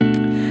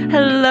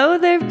Hello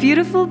there,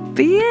 beautiful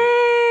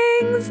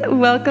beings.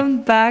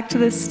 Welcome back to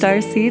the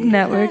Starseed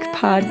Network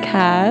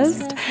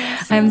podcast.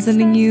 I'm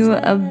sending you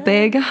a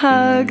big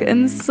hug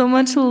and so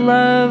much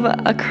love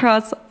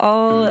across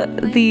all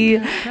the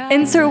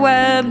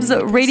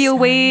interwebs, radio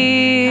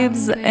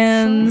waves,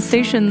 and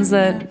stations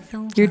that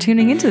you're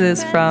tuning into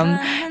this from.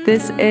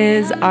 This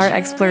is our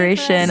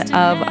exploration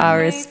of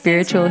our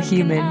spiritual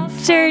human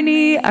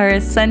journey, our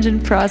ascension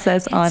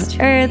process on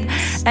Earth,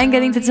 and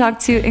getting to talk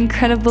to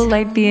incredible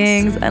light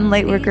beings and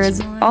light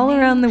workers all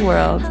around the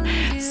world.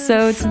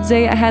 So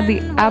today I had the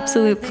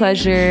absolute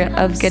pleasure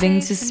of getting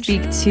to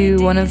speak to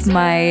one of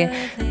my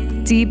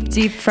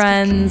deep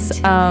friends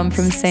from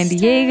San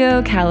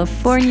Diego,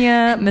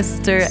 California,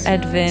 Mr.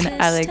 Edvin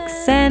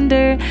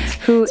Alexander,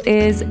 who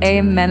is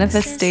a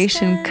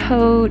manifestation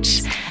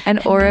coach, an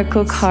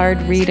oracle card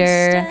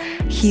reader.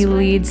 He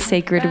leads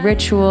sacred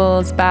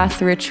rituals,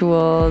 bath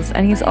rituals,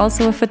 and he's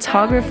also a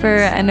photographer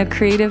and a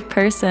creative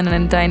person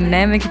and a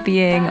dynamic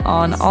being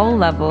on all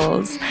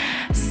levels.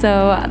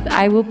 So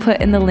I will put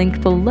in the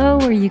link below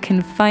where you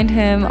can find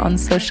him on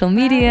social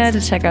media to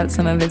check out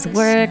some of his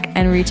work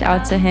and reach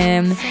out to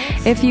him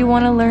if you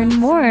want to learn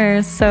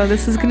more. So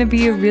this is going to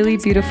be a really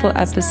beautiful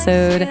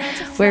episode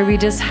where we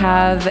just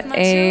have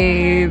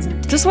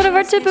just one of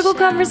our typical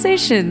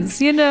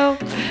conversations,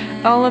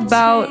 all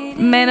about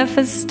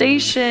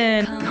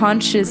manifestation,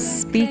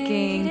 conscious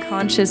speaking,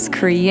 conscious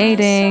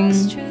creating,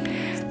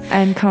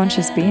 and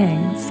conscious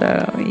being.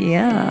 So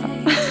yeah.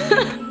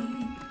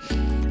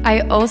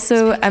 I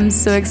also am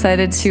so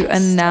excited to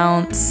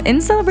announce,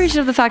 in celebration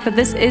of the fact that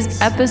this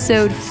is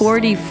episode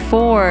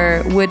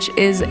 44, which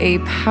is a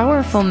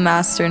powerful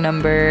master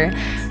number.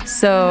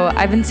 So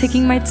I've been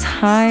taking my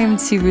time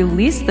to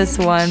release this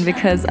one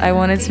because I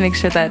wanted to make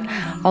sure that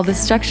all the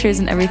structures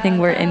and everything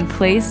were in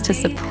place to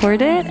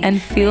support it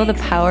and feel the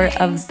power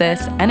of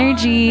this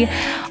energy.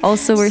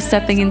 Also, we're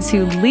stepping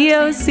into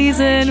Leo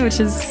season, which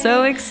is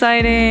so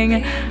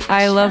exciting.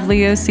 I love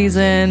Leo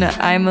season.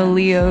 I'm a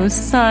Leo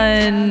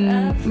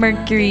sun,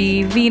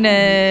 Mercury,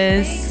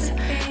 Venus,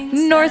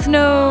 North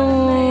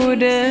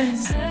Node,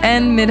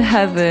 and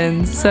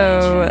Midheaven.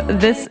 So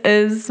this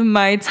is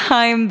my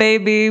time,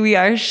 baby. We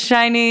are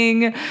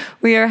shining.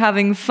 We are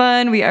having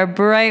fun. We are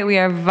bright. We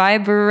are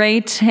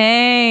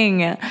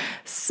vibrating.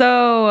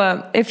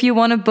 So if you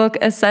want to book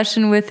a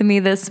session with me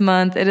this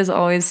month, it is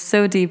always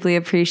so deeply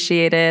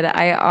appreciated.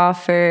 I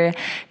offer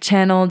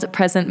channeled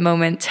present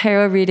moment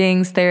tarot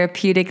readings,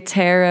 therapeutic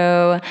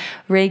tarot,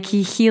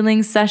 Reiki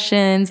healing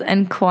sessions,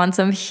 and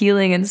quantum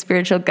healing and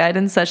spiritual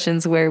guidance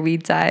sessions where we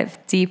dive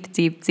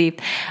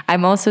deep.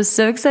 I'm also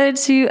so excited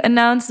to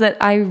announce that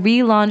I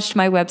relaunched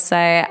my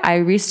website. I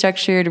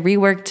restructured,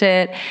 reworked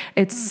it.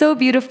 It's so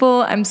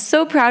beautiful. I'm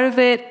so proud of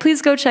it.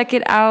 Please go check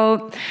it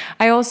out.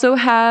 I also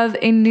have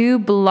a new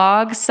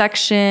blog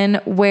section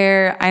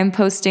where I'm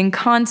posting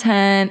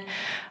content,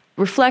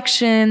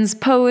 reflections,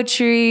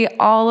 poetry,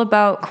 all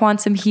about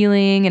quantum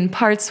healing and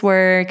parts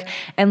work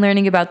and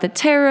learning about the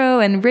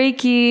tarot and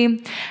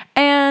Reiki.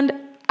 And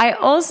I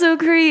also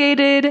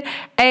created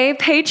a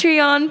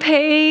Patreon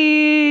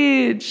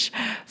page.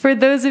 For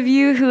those of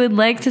you who would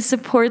like to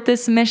support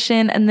this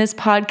mission and this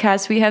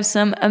podcast, we have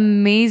some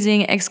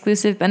amazing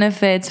exclusive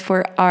benefits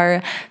for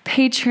our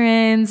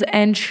patrons,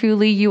 and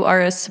truly you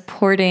are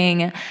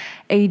supporting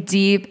a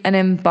deep and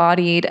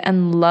embodied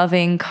and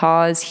loving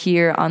cause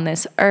here on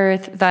this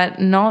earth that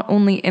not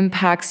only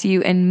impacts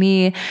you and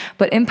me,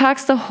 but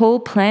impacts the whole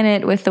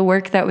planet with the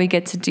work that we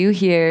get to do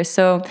here.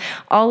 So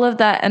all of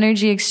that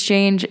energy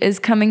exchange is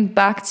coming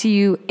back to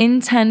you in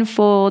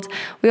tenfold.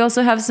 We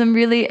also have some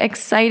really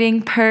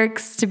exciting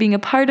perks to being a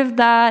part of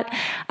that.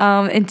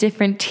 In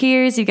different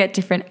tiers, you get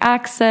different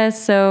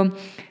access. So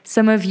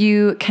some of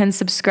you can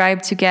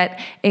subscribe to get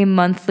a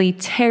monthly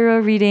tarot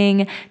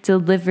reading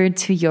delivered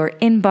to your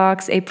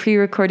inbox, a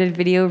pre-recorded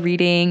video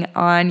reading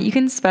on, you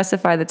can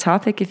specify the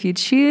topic if you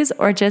choose,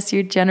 or just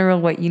your general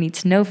what you need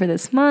to know for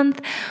this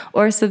month,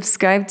 or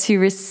subscribe to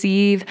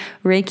receive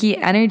Reiki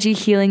energy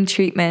healing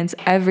treatments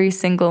every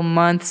single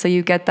month. So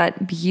you get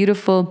that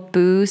beautiful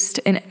boost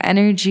in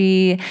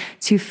energy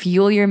to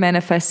fuel your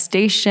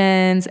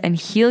manifestations and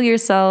heal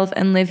yourself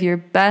and live your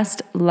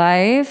best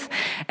life.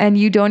 And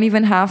you don't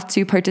even have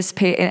to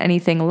participate in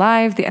anything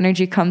live. The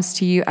energy comes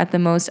to you at the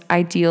most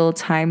ideal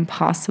time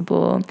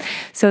possible.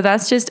 So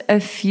that's just a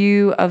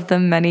few of the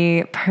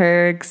many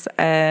perks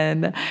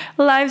and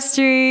live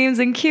streams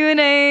and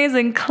Q&As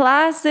and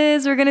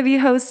classes we're going to be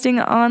hosting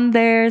on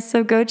there.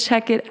 So go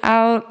check it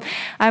out.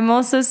 I'm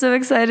also so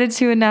excited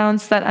to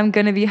announce that I'm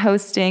going to be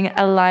hosting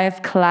a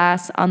live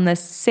class on the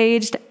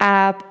Saged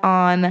app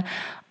on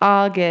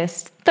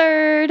August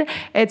 3rd.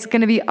 It's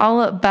going to be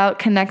all about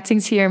connecting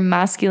to your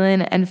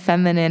masculine and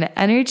feminine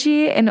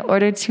energy in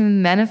order to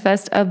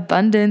manifest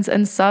abundance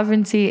and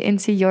sovereignty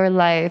into your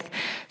life.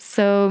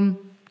 So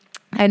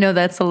I know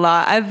that's a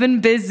lot. I've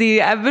been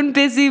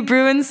busy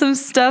brewing some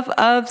stuff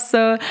up.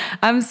 So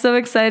I'm so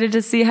excited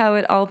to see how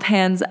it all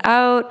pans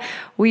out.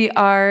 We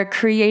are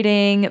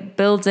creating,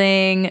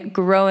 building,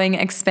 growing,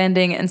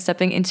 expanding, and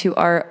stepping into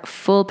our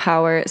full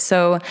power.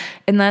 So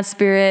in that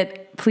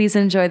spirit, please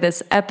enjoy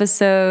this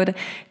episode.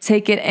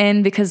 Take it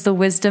in because the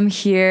wisdom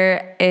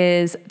here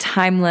is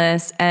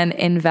timeless and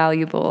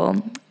invaluable.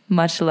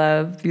 Much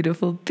love,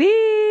 beautiful beings.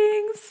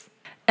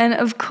 And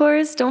of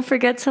course, don't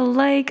forget to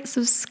like,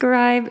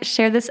 subscribe,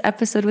 share this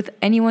episode with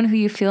anyone who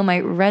you feel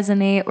might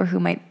resonate or who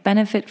might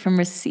benefit from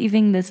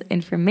receiving this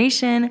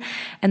information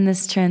and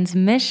this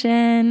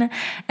transmission.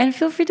 And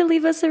feel free to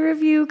leave us a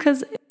review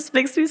because it just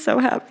makes me so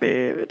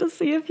happy to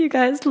see if you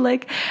guys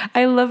like.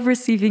 I love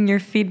receiving your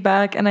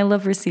feedback and I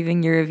love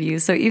receiving your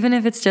reviews. So even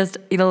if it's just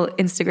a little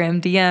Instagram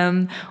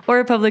DM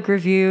or a public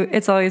review,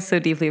 it's always so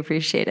deeply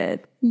appreciated.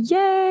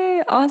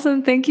 Yay!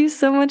 Awesome. Thank you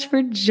so much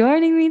for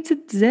joining me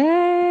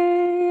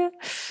today.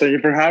 Thank you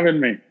for having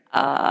me.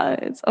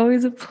 It's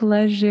always a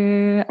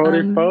pleasure.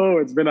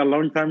 44, it's been a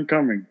long time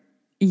coming.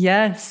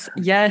 Yes.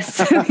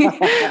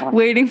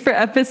 Waiting for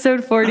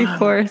episode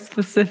 44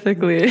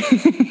 specifically.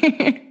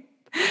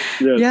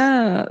 Yes.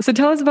 Yeah. So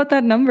tell us about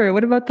that number.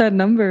 What about that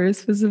number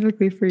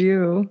specifically for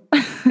you?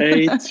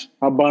 8,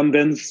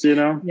 abundance,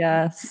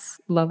 Yes.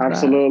 Love that.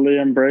 Absolutely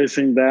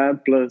embracing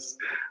that. Plus,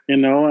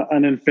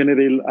 an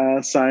infinity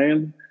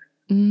sign.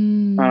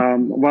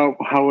 Well,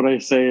 how would I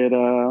say it?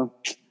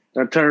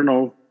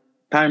 Eternal,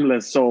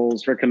 timeless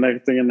souls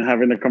reconnecting and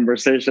having a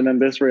conversation in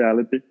this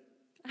reality.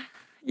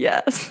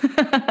 Yes.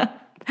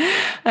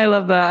 I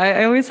love that.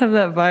 I always have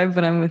that vibe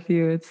when I'm with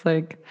you. It's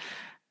like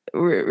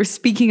we're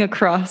speaking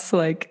across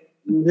all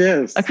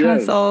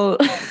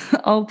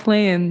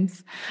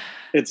planes.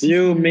 It's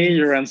you, me,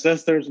 your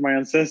ancestors, my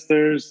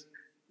ancestors,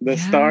 the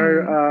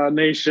star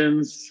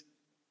nations.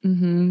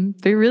 Mm-hmm.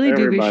 They really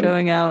do be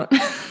showing out.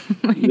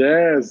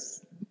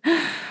 Yes.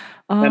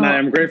 And I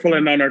am grateful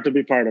and honored to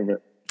be part of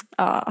it.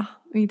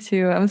 Me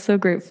too. I'm so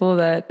grateful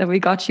that we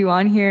got you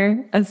on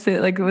here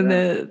when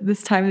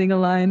this timing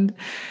aligned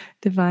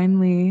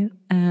divinely.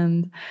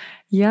 And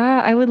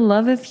I would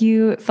love if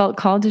you felt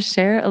called to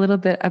share a little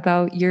bit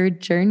about your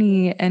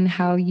journey and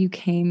how you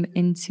came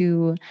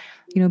into,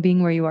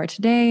 being where you are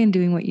today and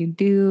doing what you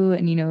do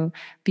and,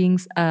 being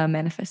a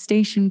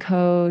manifestation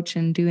coach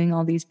and doing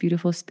all these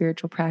beautiful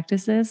spiritual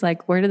practices.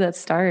 Like, where did that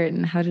start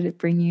and how did it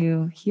bring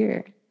you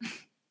here?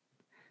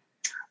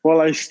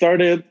 Well, I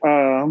started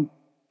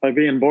by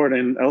being born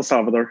in El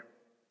Salvador.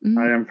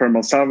 I am from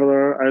El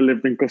Salvador. I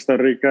lived in Costa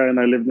Rica and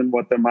I lived in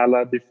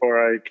Guatemala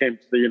before I came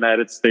to the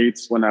United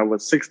States when I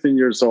was 16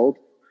 years old,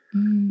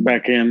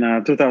 back in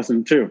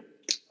 2002.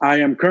 I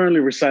am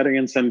currently residing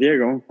in San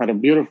Diego at a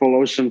beautiful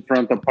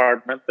oceanfront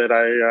apartment that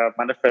I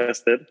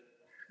manifested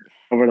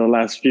over the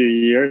last few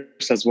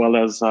years, as well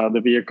as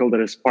the vehicle that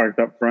is parked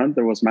up front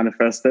that was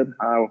manifested.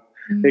 A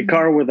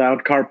car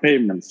without car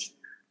payments,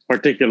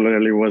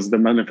 particularly, was the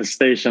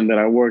manifestation that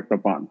I worked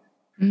upon.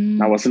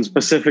 I wasn't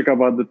specific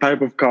about the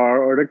type of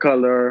car or the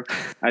color.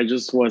 I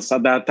just was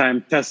at that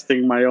time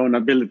testing my own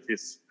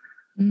abilities.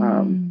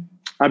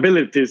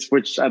 Abilities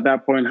which at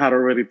that point had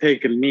already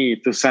taken me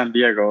to San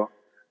Diego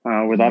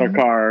without a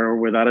car,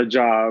 without a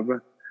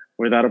job,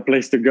 without a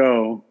place to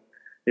go.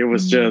 It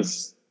was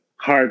just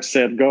hard,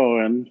 set, go.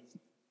 And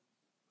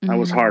I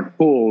was hard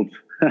pulled.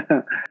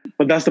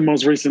 But that's the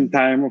most recent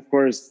time. Of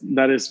course,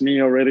 that is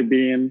me already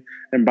being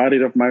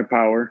embodied of my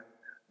power.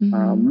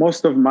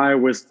 Most of my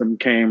wisdom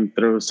came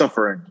through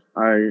suffering.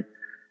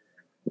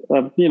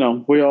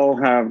 We all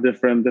have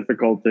different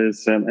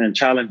difficulties and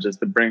challenges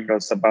that bring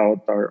us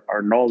about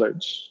our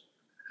knowledge.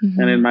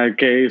 And in my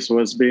case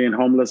was being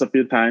homeless a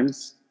few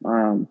times,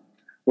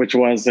 which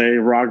was a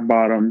rock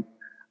bottom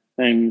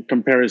in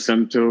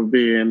comparison to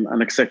being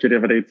an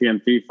executive at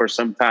AT&T for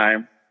some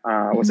time.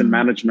 I was in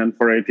management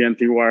for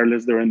AT&T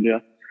Wireless during the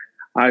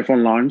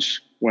iPhone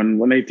launch,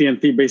 when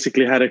AT&T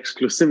basically had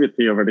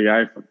exclusivity over the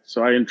iPhone.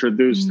 So I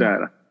introduced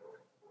that.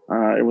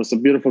 It was a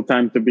beautiful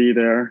time to be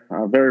there,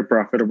 very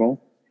profitable.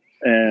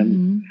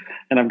 And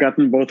I've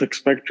gotten both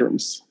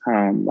spectrums.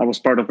 I was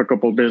part of a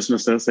couple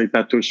businesses, a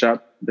tattoo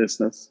shop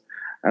business,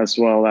 as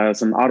well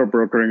as an auto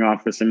brokering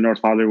office in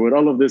North Hollywood,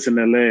 all of this in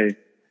LA,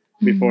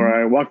 before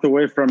I walked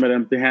away from it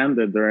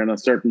empty-handed during a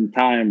certain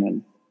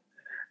time.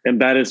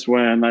 And that is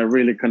when I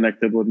really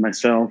connected with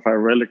myself. I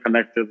really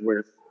connected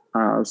with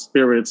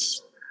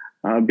spirits,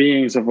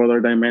 beings of other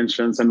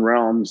dimensions and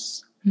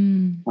realms.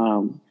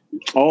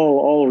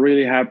 All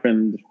really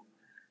happened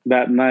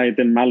that night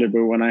in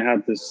Malibu when I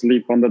had to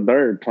sleep on the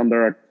dirt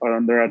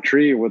under a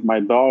tree with my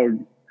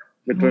dog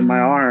between my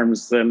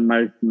arms and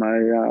my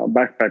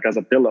backpack as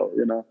a pillow.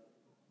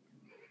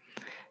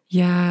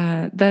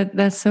 Yeah,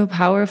 that's so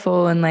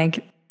powerful.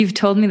 And you've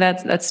told me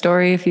that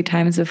story a few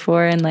times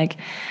before, and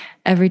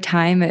every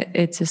time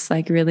it's just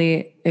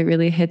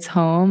really hits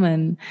home.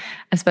 And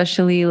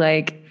especially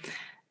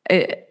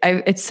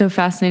it's so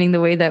fascinating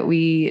the way that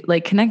we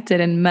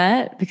connected and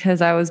met,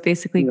 because I was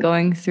basically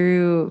going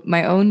through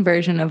my own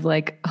version of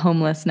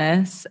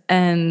homelessness.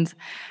 And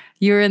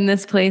you're in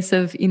this place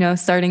of,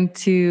 starting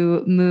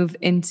to move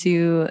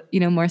into,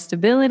 more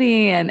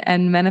stability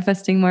and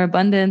manifesting more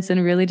abundance,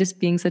 and really just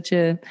being such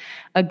a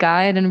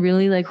guide, and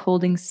really like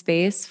holding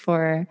space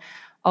for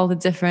all the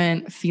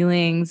different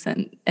feelings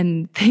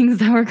and things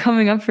that were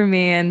coming up for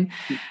me. And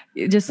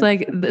just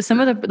like some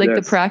of the, like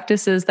the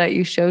practices that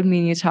you showed me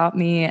and you taught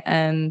me.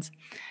 And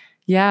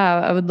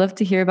yeah, I would love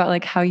to hear about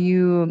like how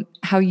you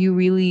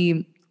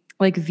really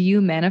like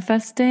view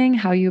manifesting,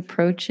 how you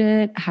approach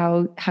it,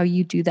 how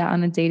you do that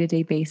on a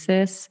day-to-day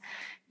basis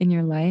in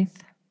your life.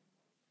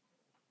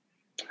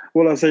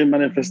 Well, as a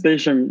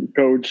manifestation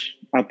coach,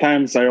 at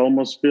times I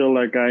almost feel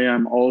like I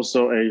am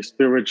also a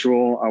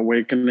spiritual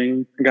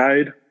awakening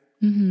guide.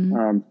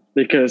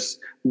 Because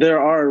there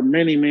are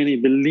many, many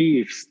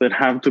beliefs that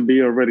have to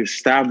be already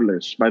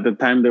established by the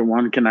time that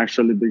one can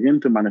actually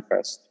begin to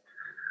manifest.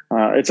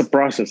 It's a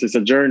process, it's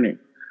a journey.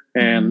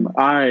 And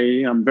I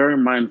am very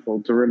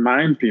mindful to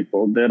remind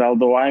people that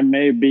although I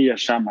may be a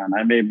shaman,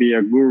 I may be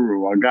a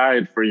guru, a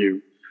guide for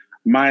you,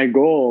 my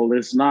goal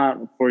is not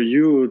for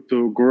you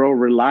to grow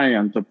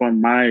reliant upon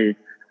my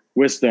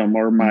wisdom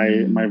or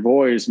my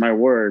voice, my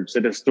words.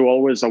 It is to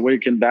always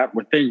awaken that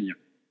within you.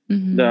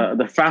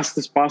 The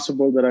fastest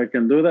possible that I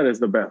can do that is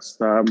the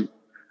best. I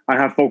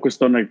have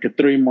focused on like a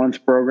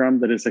 3-month program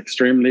that is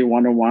extremely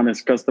one-on-one.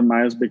 It's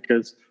customized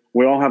because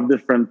we all have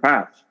different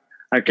paths.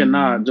 I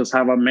cannot just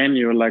have a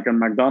menu like a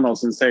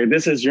McDonald's and say,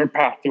 this is your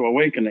path to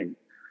awakening.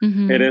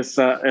 It is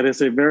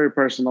a very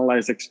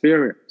personalized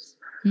experience.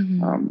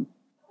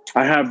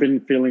 I have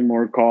been feeling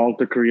more called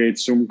to create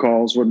Zoom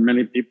calls with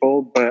many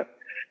people, but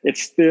it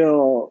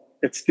still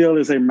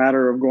is a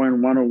matter of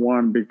going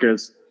one-on-one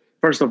because,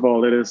 first of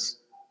all, it is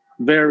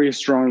very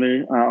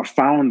strongly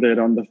founded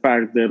on the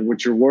fact that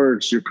with your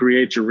words, you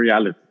create your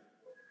reality.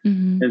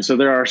 And so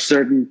there are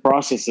certain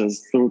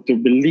processes to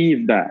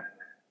believe that.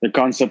 The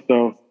concept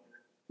of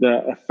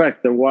the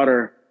effect the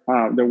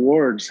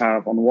words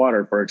have on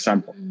water, for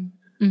example.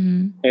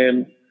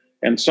 And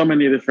so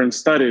many different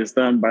studies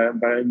done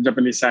by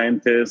Japanese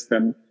scientists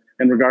and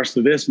in regards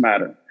to this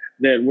matter,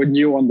 that when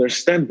you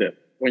understand it,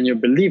 when you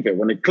believe it,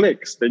 when it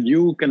clicks, that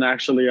you can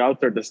actually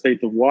alter the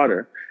state of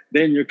water,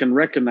 then you can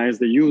recognize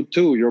that you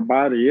too, your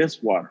body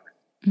is water.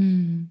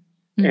 And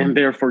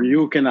therefore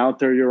you can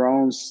alter your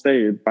own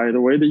state by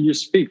the way that you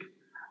speak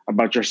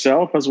about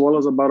yourself as well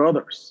as about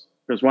others.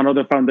 Because one of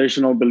the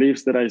foundational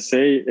beliefs that I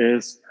say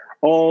is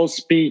all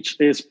speech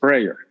is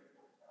prayer.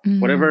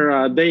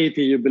 Whatever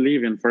deity you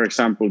believe in, for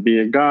example, be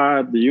it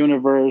God, the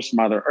universe,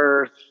 Mother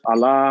Earth,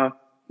 Allah,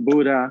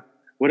 Buddha,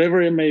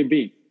 whatever it may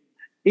be,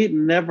 it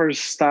never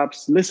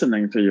stops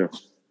listening to you.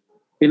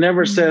 It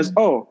never says,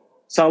 oh,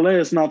 Saleh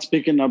is not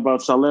speaking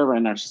about Saleh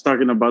right now. She's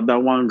talking about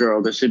that one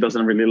girl that she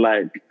doesn't really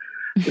like.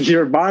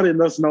 Your body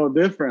does no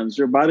difference.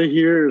 Your body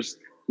hears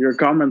your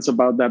comments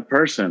about that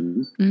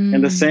person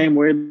in the same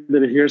way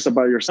that it hears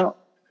about yourself.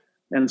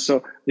 And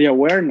so the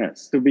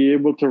awareness to be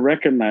able to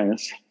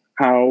recognize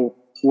how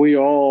we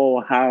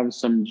all have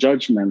some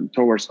judgment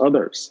towards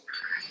others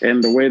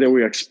and the way that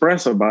we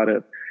express about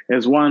it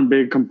is one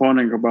big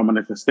component about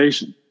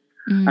manifestation.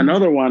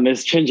 Another one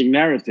is changing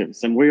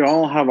narratives, and we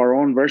all have our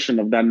own version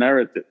of that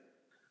narrative.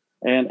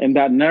 And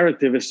that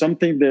narrative is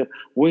something that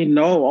we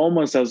know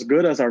almost as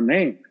good as our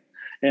name.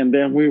 And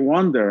then we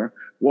wonder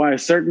why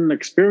certain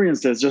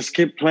experiences just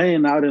keep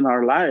playing out in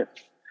our life.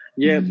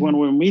 Yet when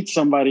we meet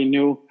somebody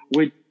new,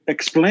 we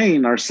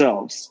explain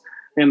ourselves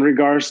in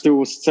regards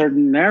to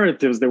certain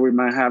narratives that we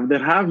might have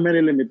that have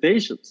many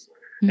limitations.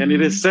 And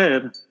it is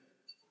said,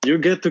 you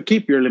get to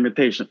keep your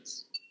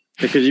limitations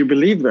because you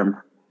believe them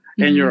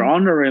and you're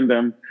honoring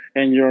them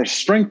and you're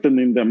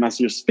strengthening them as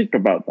you speak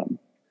about them.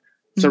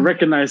 So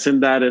recognizing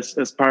that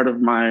is part of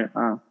my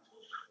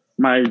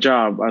my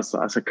job as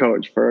a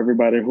coach for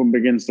everybody who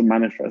begins to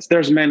manifest.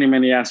 There's many,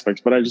 many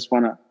aspects, but I just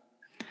want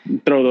to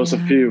throw those a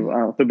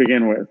few to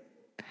begin with.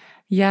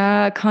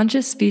 Yeah,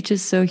 conscious speech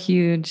is so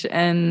huge.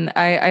 And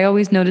I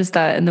always notice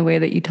that in the way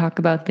that you talk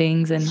about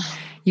things and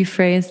you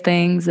phrase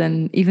things,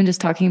 and even just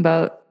talking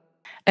about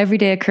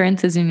everyday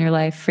occurrences in your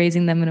life,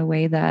 phrasing them in a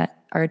way that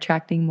are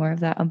attracting more of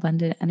that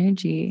abundant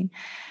energy.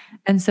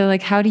 And so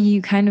like, how do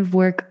you kind of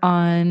work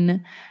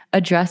on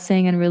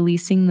addressing and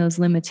releasing those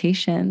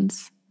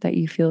limitations that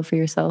you feel for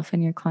yourself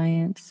and your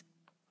clients?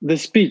 The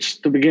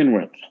speech to begin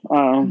with.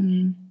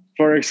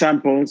 For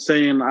example,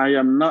 saying I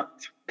am not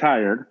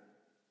tired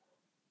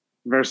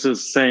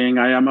versus saying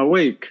I am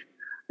awake.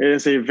 It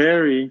is a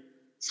very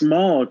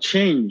small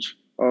change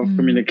of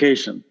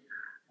communication.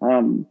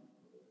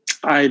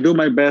 I do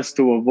my best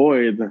to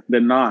avoid the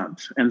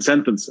not in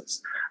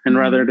sentences. And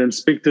rather than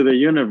speak to the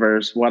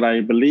universe what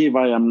I believe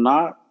I am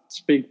not,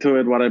 speak to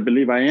it what I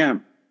believe I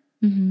am.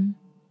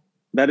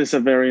 That is a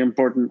very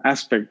important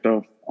aspect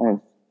of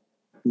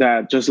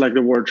that, just like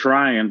the word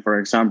trying, for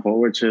example,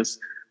 which is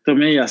to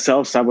me a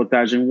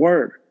self-sabotaging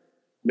word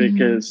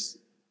because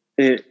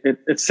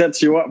it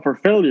sets you up for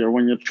failure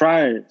when you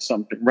try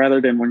something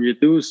rather than when you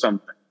do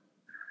something.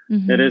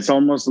 It is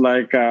almost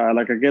like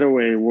a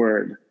getaway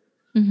word.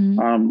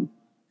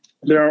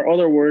 There are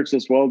other words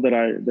as well that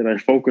I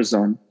focus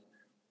on.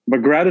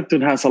 But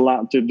gratitude has a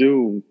lot to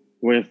do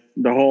with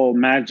the whole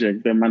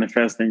magic that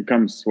manifesting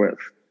comes with.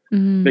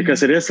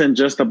 Because it isn't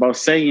just about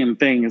saying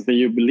things that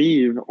you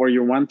believe or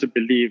you want to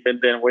believe and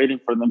then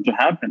waiting for them to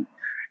happen.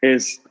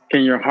 Is,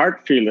 can your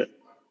heart feel it?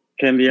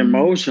 Can the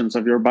emotions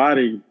of your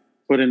body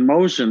put in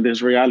motion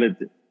this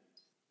reality?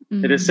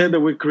 It is said that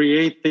we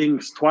create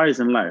things twice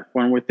in life,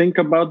 when we think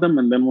about them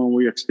and then when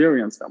we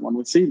experience them, when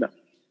we see them.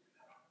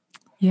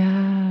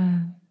 Yeah.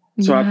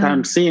 So at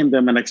times seeing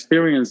them and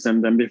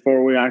experiencing them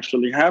before we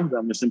actually have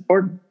them is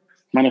important.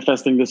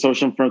 Manifesting this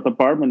oceanfront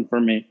apartment for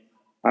me,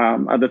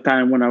 at the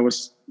time when I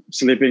was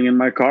sleeping in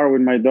my car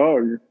with my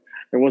dog,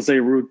 it was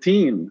a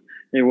routine.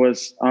 It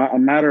was a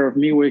matter of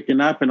me waking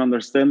up and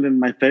understanding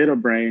my theta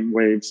brain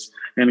waves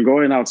and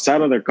going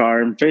outside of the car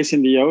and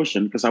facing the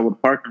ocean, because I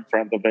would park in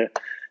front of it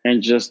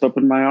and just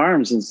open my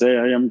arms and say,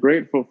 I am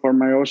grateful for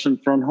my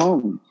oceanfront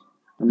home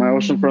and my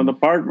oceanfront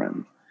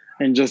apartment,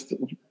 and just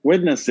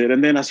witness it.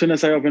 And then as soon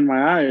as I opened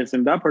my eyes,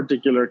 in that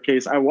particular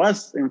case, I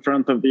was in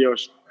front of the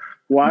ocean.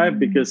 Why?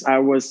 Because I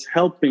was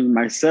helping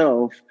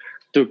myself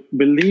to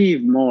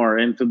believe more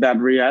into that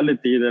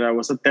reality that I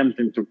was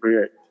attempting to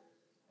create.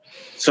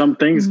 Some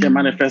things get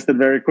manifested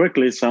very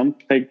quickly, some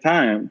take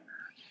time,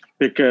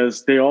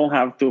 because they all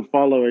have to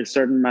follow a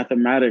certain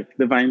mathematic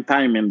divine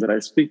timing that I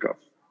speak of.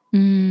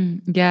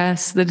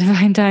 Yes, the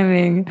divine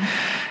timing.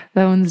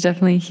 That one's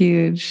definitely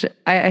huge.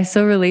 I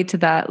so relate to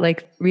that.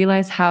 Like,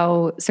 realize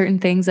how certain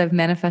things I've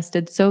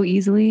manifested so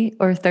easily,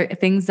 or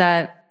things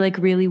that like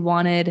really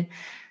wanted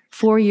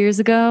 4 years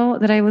ago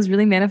that I was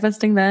really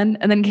manifesting then,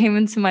 and then came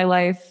into my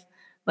life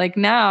like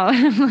now.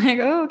 I'm like,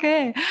 oh,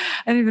 okay.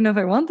 I don't even know if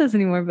I want this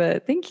anymore,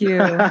 but thank you.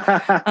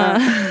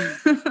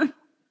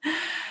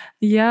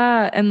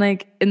 Yeah. And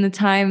like in the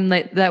time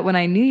that when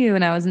I knew you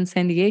and I was in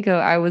San Diego,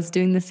 I was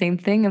doing the same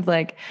thing of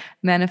like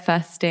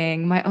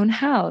manifesting my own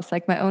house,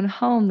 like my own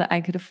home that I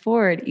could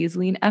afford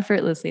easily and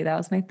effortlessly. That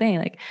was my thing,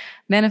 like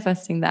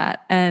manifesting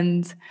that.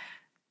 And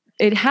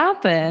it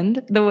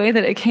happened. The way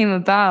that it came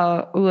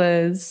about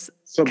was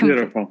so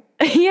beautiful.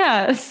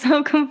 Yeah,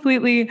 so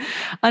completely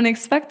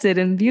unexpected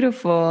and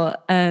beautiful,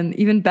 and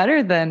even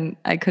better than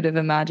I could have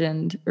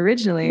imagined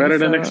originally. Better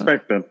than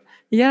expected.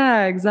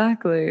 Yeah,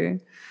 exactly.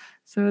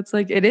 So it's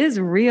like it is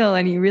real,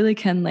 and you really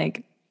can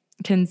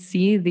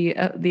see the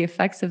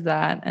effects of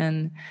that.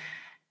 And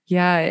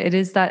yeah, it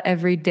is that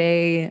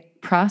everyday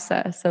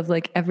process of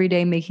like every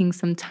day making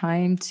some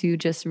time to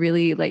just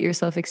really let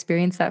yourself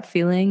experience that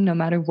feeling, no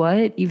matter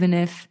what, even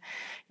if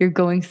you're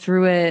going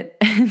through it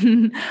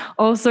in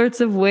all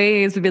sorts of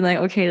ways. We've been like,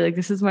 okay, like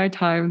this is my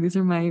time. This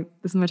is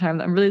my time.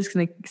 I'm really just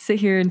gonna sit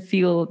here and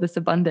feel this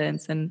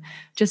abundance and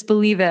just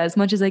believe it as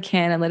much as I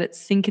can and let it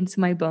sink into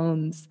my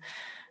bones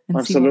and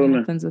Absolutely. see what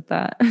happens with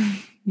that.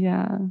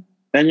 Yeah.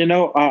 And you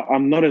know,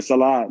 I've noticed a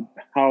lot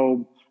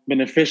how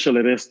beneficial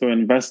it is to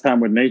invest time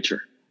with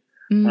nature.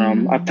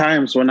 At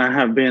times when I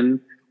have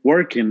been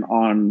working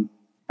on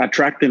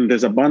attracting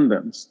this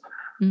abundance,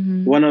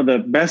 one of the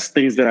best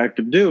things that I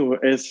could do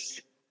is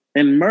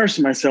immerse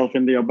myself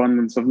in the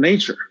abundance of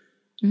nature.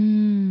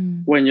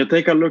 When you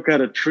take a look at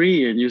a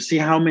tree and you see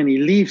how many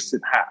leaves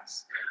it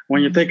has,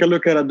 when you take a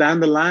look at a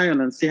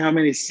dandelion and see how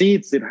many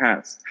seeds it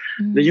has,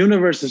 the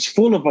universe is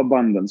full of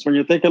abundance. When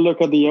you take a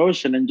look at the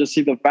ocean and just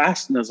see the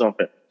vastness of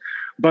it.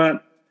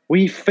 But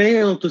we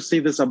fail to see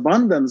this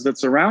abundance that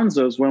surrounds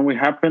us when we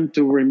happen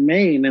to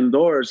remain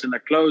indoors in a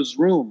closed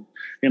room,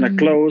 in a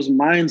closed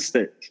mind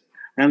state.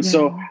 And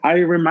so I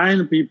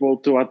remind people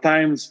to at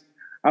times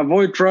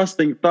avoid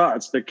trusting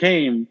thoughts that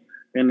came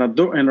in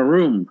a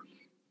room,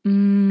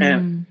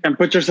 and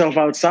put yourself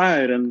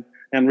outside and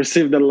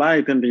receive the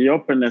light and the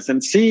openness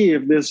and see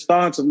if these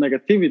thoughts of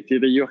negativity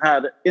that you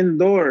had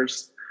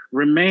indoors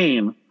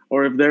remain,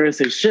 or if there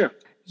is a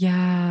shift.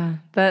 Yeah,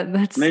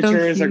 that's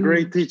nature is a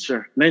great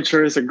teacher.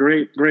 Nature is a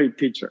great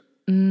teacher.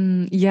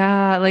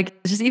 Yeah,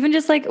 like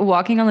just like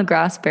walking on the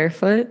grass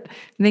barefoot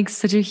makes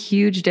such a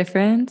huge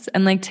difference,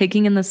 and like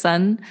taking in the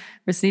sun,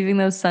 receiving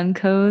those sun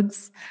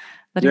codes,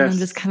 letting them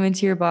just come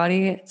into your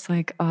body. It's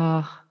like,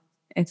 oh,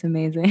 it's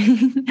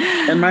amazing.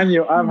 And mind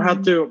you, I've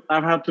had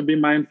to be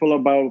mindful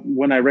about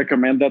when I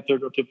recommend that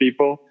to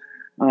people,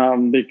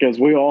 because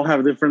we all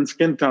have different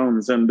skin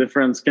tones and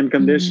different skin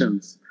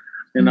conditions.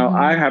 You know,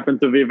 I happen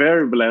to be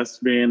very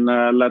blessed being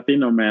a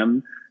Latino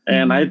man,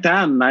 and I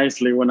tan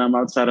nicely when I'm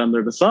outside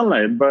under the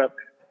sunlight. But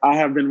I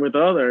have been with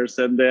others,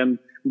 and then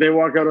they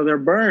walk out of their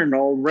burn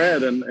all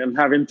red and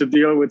having to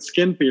deal with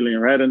skin peeling,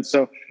 right? And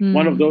so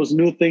one of those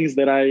new things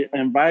that I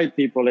invite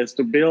people is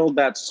to build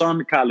that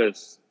sun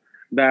callus,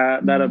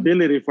 that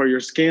ability for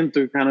your skin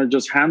to kind of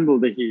just handle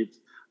the heat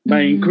by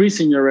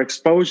increasing your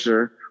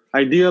exposure,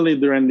 ideally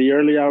during the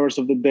early hours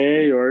of the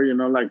day, or, you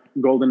know, like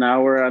golden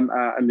hour and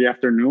in the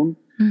afternoon.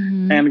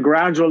 And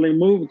gradually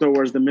move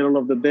towards the middle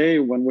of the day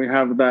when we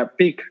have that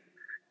peak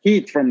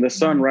heat from the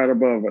sun right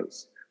above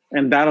us.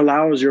 And that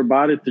allows your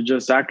body to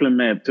just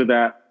acclimate to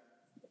that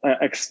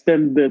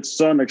extended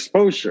sun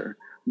exposure,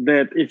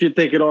 that if you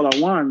take it all at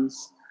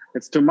once,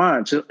 it's too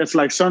much. It's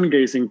like sun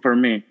gazing for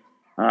me.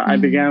 I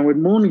began with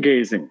moon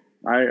gazing.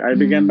 I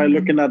began by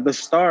looking at the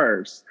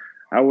stars.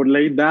 I would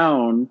lay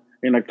down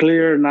in a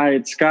clear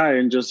night sky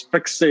and just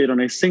fixate on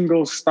a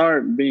single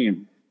star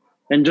beam,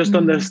 and just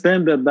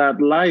understand that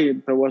that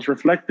light that was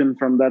reflecting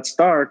from that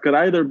star could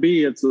either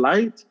be its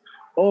light,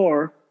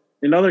 or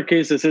in other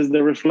cases is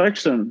the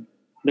reflection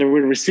that we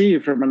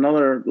receive from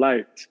another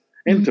light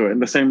into it, in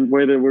the same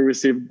way that we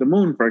receive the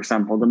moon, for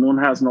example. The moon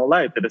has no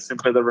light. It is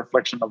simply the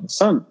reflection of the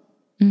sun.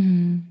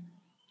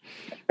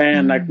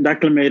 And like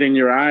acclimating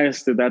your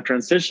eyes to that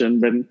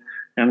transition,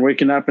 and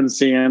waking up and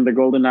seeing the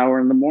golden hour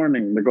in the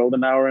morning, the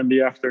golden hour in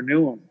the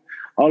afternoon,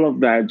 all of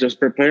that just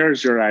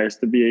prepares your eyes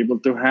to be able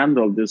to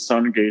handle this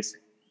sun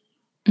gazing.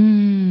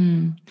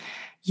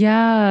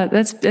 Yeah,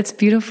 that's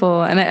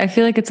beautiful. And I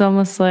feel like it's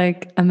almost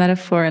like a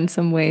metaphor in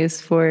some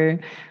ways for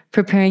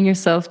preparing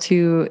yourself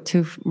to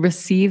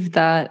receive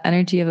that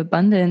energy of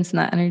abundance and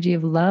that energy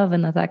of love,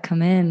 and let that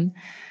come in.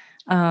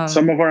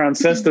 Some of our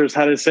ancestors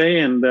had a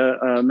saying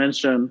that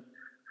mentioned,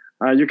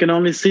 you can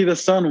only see the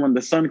sun when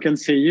the sun can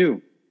see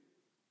you.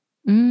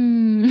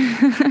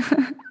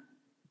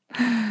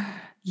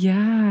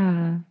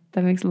 Yeah,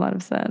 that makes a lot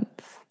of sense.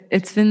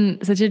 It's been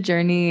such a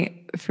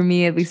journey for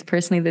me, at least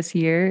personally this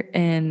year,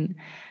 in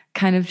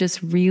kind of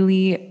just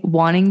really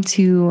wanting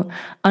to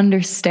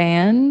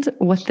understand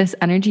what this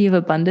energy of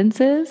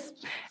abundance is,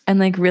 and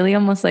like really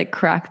almost like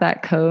crack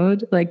that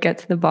code, like get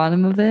to the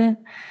bottom of it.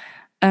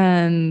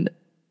 And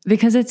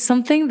because it's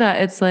something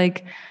that it's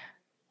like,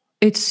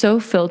 it's so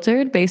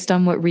filtered based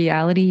on what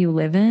reality you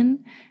live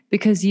in,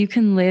 because you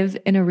can live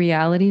in a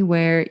reality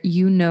where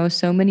you know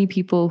so many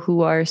people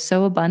who are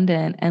so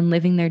abundant and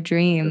living their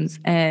dreams,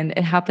 and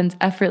it happens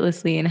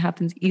effortlessly and it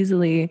happens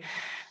easily.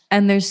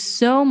 And there's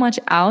so much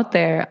out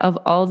there of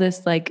all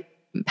this like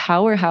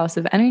powerhouse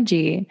of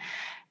energy.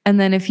 And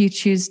then if you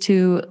choose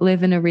to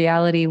live in a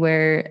reality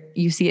where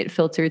you see it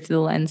filtered through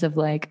the lens of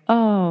like,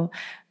 oh,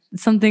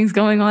 something's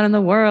going on in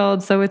the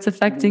world, so it's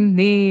affecting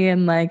me,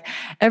 and like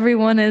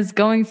everyone is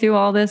going through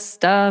all this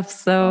stuff,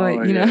 so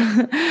you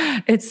know,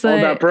 it's all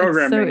like that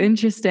programming. It's so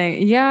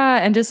interesting. Yeah,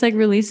 and just like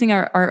releasing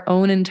our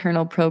own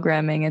internal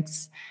programming.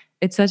 It's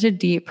such a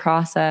deep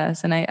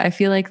process, and I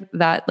feel like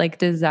that like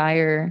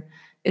desire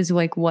is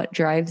like what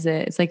drives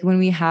it. It's like when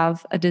we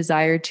have a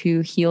desire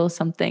to heal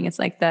something, it's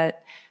like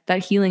that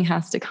healing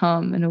has to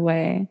come in a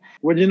way.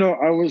 Well, you know,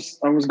 I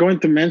was going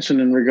to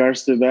mention in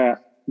regards to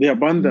that, the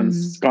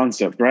abundance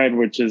concept, right?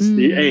 Which is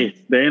the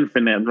eighth, the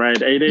infinite,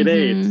 right?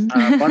 888,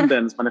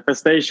 abundance,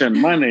 manifestation,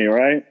 money,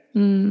 right?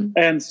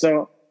 And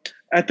so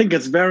I think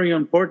it's very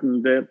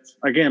important that,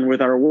 again,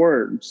 with our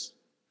words,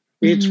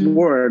 each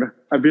word,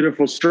 a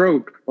beautiful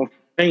stroke of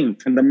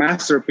paint and the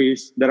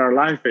masterpiece that our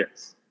life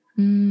is.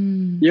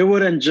 You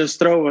wouldn't just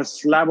throw a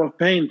slab of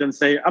paint and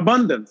say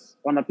abundance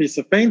on a piece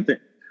of painting,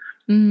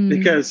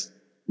 because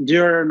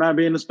you're not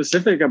being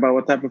specific about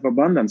what type of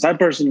abundance. I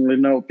personally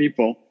know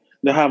people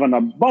that have an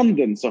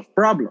abundance of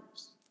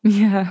problems,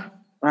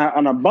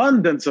 an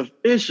abundance of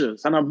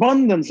issues, an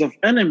abundance of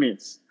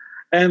enemies.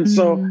 And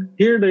so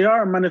here they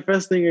are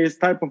manifesting a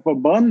type of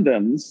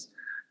abundance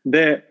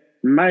that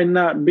might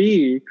not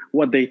be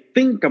what they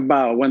think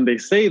about when they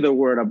say the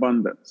word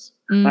abundance.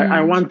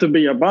 I want to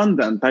be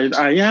abundant.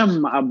 I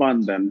am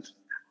abundant.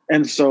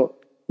 And so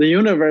the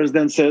universe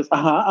then says,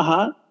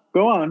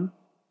 go on.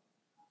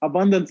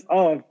 Abundance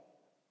of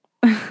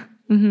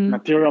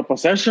material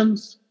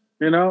possessions,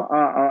 you know,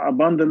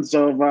 abundance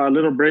of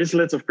little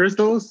bracelets of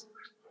crystals.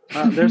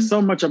 There's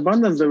so much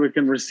abundance that we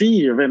can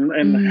receive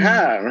and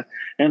have.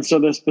 And so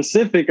the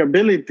specific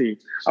ability,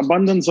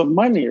 abundance of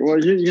money.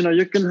 Well, you know,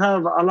 you can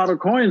have a lot of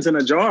coins in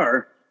a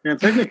jar, and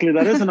technically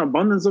that is an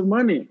abundance of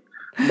money.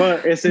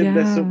 But is it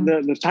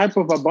the type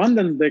of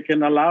abundance that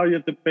can allow you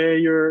to pay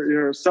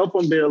your cell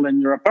phone bill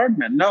and your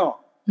apartment? No.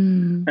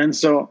 And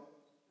so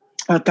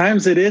at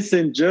times it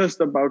isn't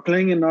just about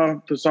clinging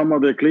on to some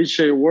of the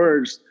cliche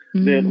words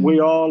that we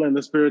all in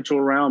the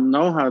spiritual realm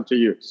know how to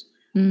use.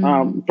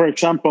 For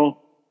example,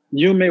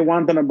 you may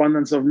want an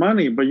abundance of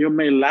money, but you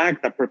may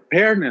lack the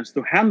preparedness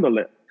to handle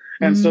it.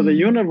 And so the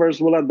universe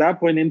will at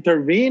that point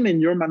intervene in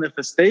your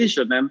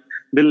manifestation and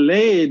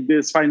delay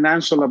this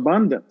financial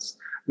abundance,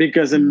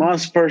 because it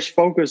must first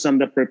focus on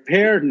the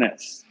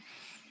preparedness.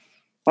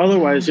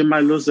 Otherwise, you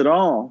might lose it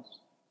all.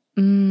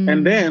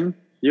 And then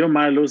you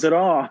might lose it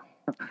all.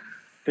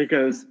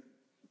 Because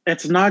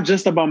it's not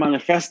just about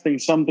manifesting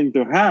something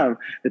to have.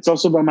 It's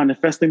also about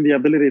manifesting the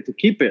ability to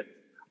keep it,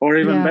 or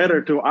even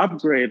better, to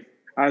upgrade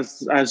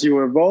as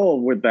you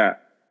evolve with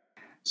that.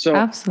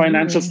 So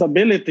financial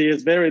stability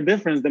is very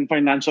different than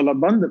financial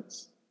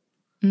abundance.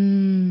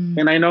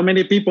 And I know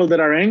many people that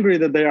are angry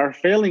that they are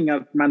failing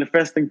at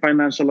manifesting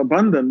financial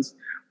abundance,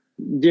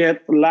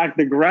 yet lack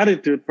the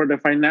gratitude for the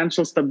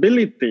financial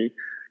stability,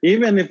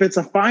 even if it's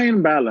a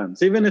fine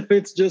balance, even if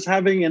it's just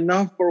having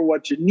enough for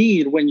what you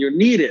need when you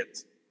need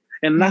it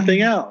and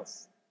nothing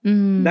else.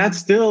 That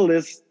still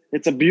is,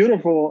 it's a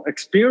beautiful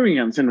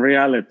experience in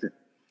reality.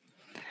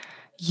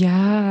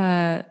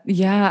 Yeah.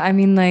 I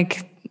mean,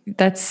 like,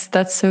 that's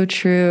so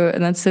true,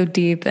 and that's so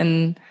deep.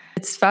 And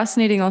it's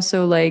fascinating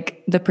also,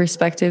 like, the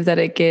perspective that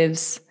it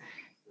gives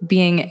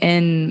being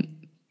in,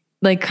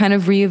 like, kind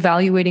of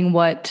reevaluating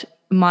what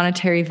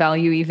monetary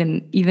value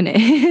even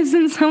is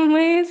in some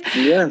ways.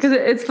 Yes. Because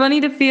it's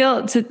funny to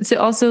feel to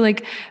also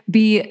like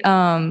be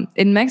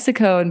in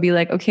Mexico and be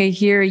like, okay,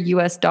 here a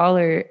US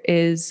dollar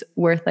is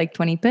worth like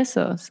 20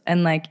 pesos,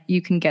 and like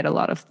you can get a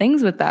lot of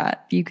things with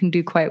that. You can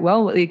do quite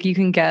well. Like you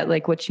can get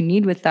like what you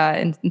need with that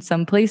in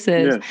some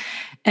places. Yes.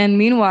 And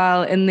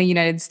meanwhile, in the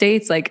United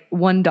States, like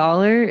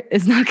 $1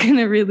 is not going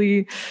to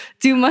really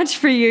do much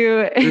for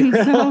you. And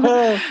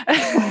so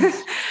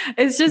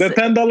it's just the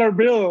 $10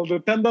 bill. The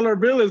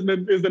 $10 bill is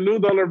the new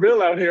dollar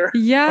bill out here.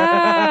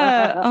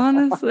 Yeah,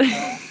 honestly.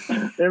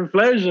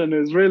 Inflation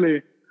is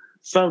really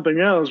something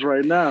else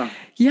right now.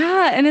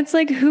 Yeah, and it's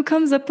like, who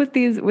comes up with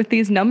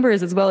these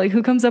numbers as well? Like,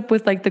 who comes up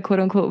with like the quote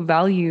unquote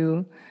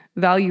value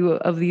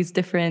of these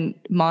different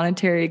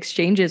monetary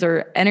exchanges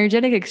or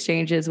energetic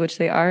exchanges, which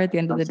they are at the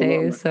end of Absolutely.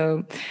 the day.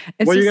 So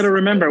it's well, you got to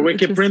remember, we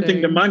keep printing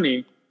the interesting.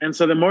 money. And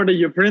so the more that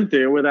you print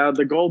it without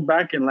the gold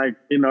backing, like,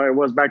 it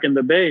was back in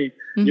the day,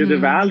 you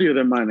devalue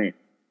the money.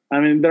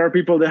 I mean, there are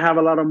people that have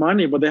a lot of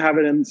money, but they have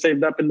it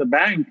saved up in the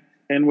bank.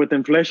 And with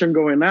inflation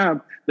going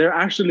up, they're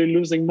actually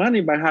losing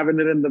money by having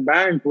it in the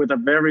bank with a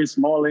very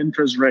small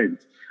interest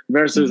rate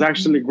versus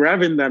actually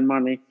grabbing that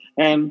money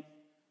and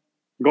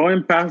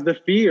going past the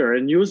fear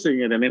and using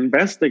it and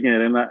investing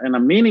it in a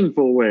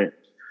meaningful way.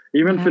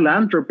 Even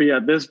philanthropy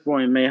at this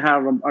point may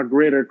have a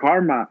greater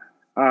karma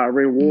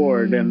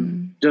reward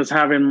than just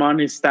having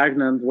money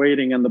stagnant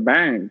waiting in the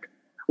bank.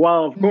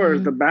 Well, of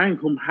course, the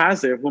bank whom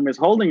is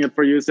holding it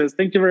for you says,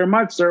 thank you very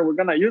much, sir. We're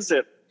going to use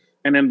it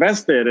and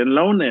invest it and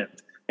loan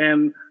it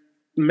and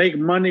make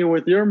money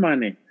with your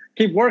money.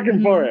 Keep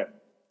working for it.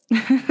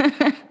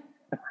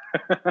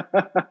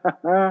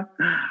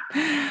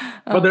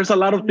 But there's a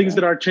lot of things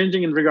that are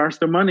changing in regards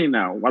to money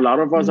now. A lot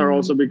of us are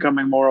also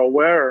becoming more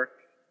aware,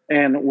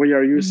 and we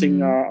are using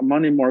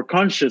money more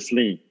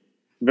consciously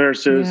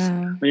versus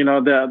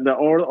the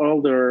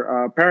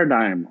older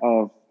paradigm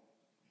of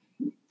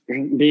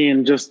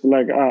being just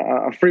like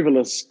a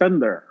frivolous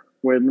spender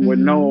with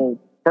no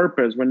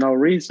purpose, with no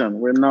reason,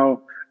 with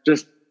no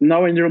just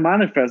knowing you'll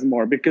manifest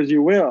more because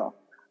you will,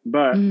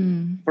 but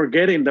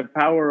forgetting the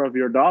power of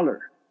your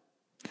dollar.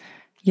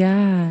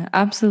 Yeah,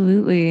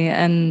 absolutely.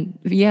 And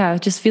yeah,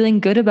 just feeling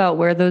good about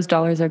where those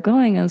dollars are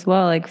going as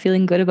well. Like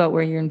feeling good about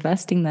where you're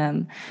investing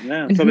them.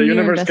 Yeah. So the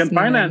universe can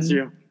finance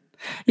you.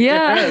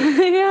 Yeah.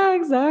 Yeah,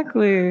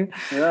 exactly.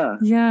 Yeah.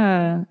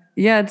 Yeah.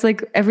 Yeah. It's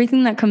like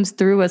everything that comes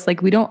through us,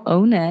 like we don't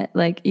own it.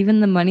 Like even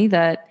the money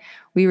that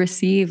we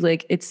receive,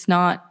 like it's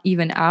not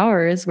even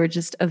ours. We're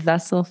just a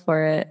vessel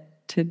for it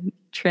to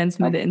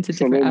transmit it into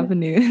different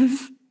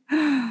avenues.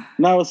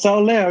 Now,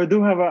 Saule, I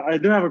do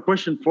have a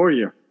question for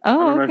you. Oh,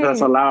 I don't know if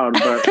that's allowed,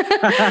 but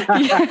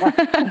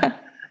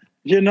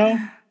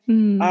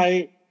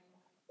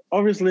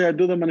I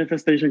do the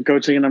manifestation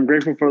coaching, and I'm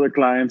grateful for the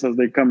clients as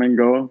they come and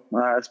go,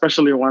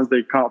 especially once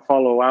they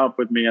follow up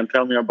with me and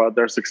tell me about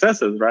their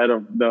successes, right?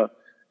 Of the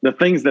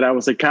things that I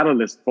was a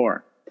catalyst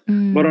for.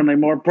 But on a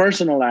more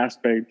personal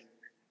aspect,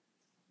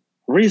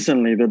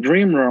 recently the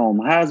dream realm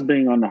has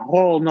been on a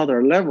whole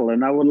nother level,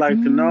 and I would like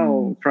to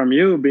know from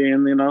you,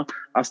 being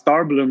a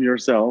star bloom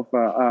yourself,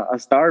 a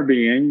star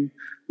being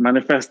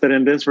manifested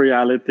in this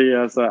reality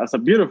as a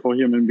beautiful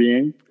human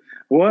being.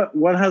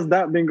 What has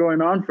that been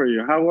going on for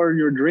you? How are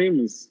your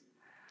dreams?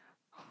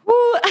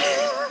 Oh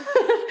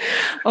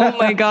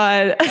my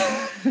God.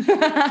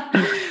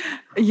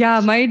 Yeah,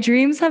 my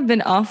dreams have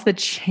been off the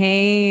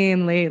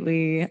chain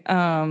lately.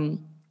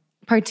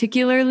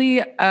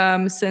 Particularly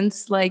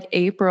since like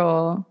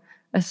April,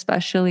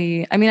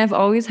 especially. I mean, I've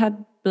always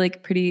had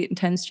like pretty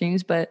intense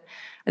dreams, but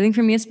I think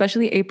for me,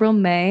 especially April,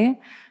 May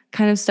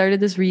kind of started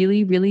this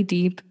really, really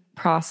deep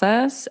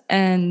process.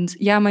 And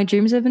yeah, my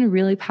dreams have been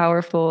really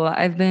powerful.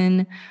 I've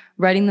been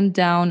writing them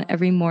down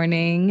every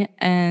morning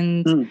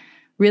and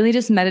really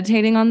just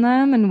meditating on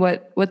them and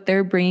what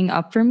they're bringing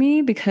up for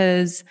me,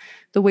 because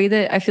the way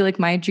that I feel like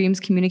my dreams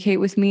communicate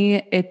with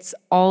me, it's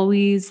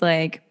always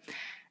like,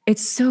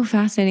 it's so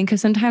fascinating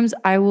because sometimes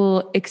I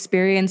will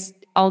experience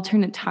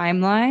alternate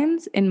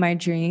timelines in my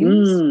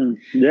dreams.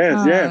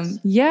 Yes.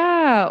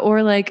 Yeah.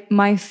 Or like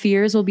my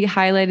fears will be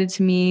highlighted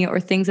to me,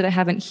 or things that I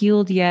haven't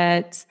healed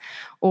yet,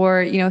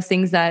 or,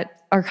 things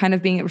that are kind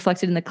of being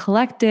reflected in the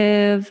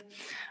collective.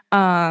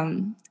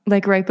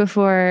 Like right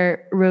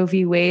before Roe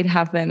v. Wade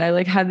happened, I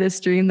like had this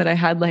dream that I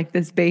had like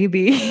this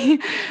baby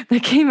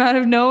that came out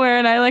of nowhere,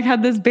 and I like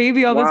had this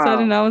baby all of a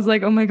sudden. And I was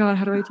like, oh my God,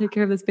 how do I take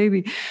care of this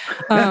baby?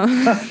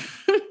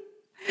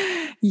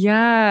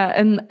 Yeah.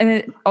 And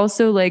it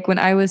also, like when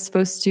I was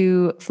supposed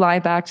to fly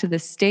back to the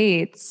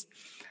States,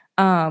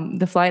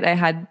 the flight I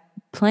had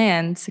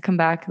planned to come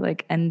back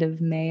like end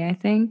of May, I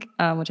think,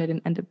 which I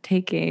didn't end up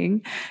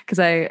taking because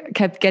I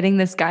kept getting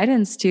this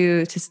guidance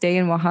to stay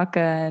in Oaxaca,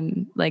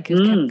 and like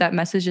that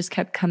message just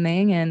kept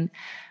coming, and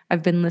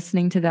I've been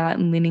listening to that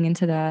and leaning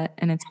into that,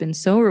 and it's been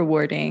so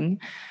rewarding.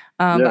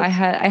 But I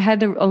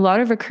had a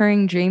lot of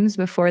recurring dreams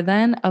before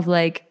then of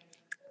like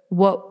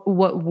what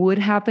would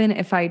happen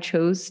if I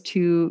chose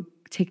to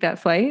take that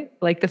flight,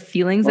 like the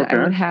feelings that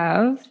I would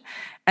have.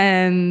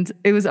 And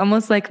it was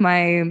almost like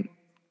my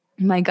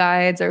my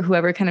guides or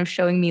whoever kind of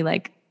showing me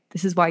like,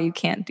 this is why you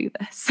can't do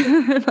this.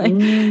 Like,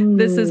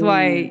 this is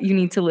why you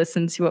need to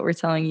listen to what we're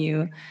telling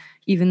you,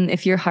 even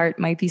if your heart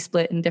might be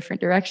split in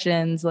different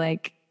directions.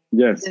 Like,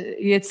 Yes.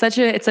 it's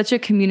such a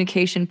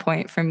communication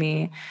point for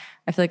me.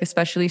 I feel like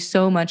especially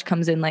so much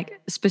comes in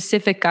like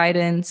specific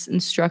guidance,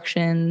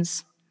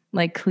 instructions,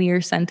 like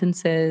clear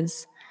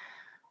sentences,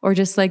 or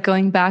just like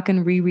going back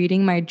and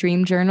rereading my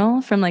dream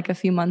journal from like a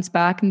few months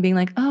back and being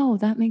like, oh,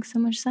 that makes so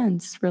much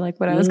sense for like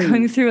what I was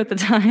going through at the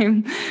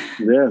time.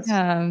 Yes.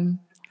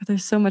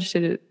 There's so much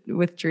to do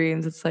with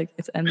dreams. It's like,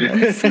 it's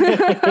endless.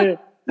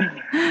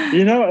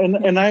 You know,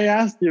 and I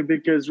asked you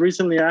because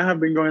recently I have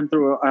been going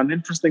through an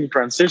interesting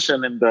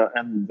transition in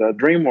the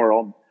dream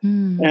world.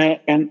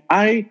 And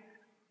I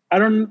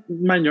don't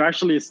mind you,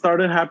 actually it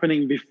started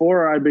happening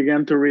before I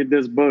began to read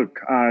this book.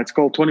 It's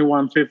called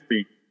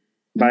 2150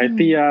 by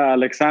Thea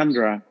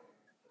Alexandra.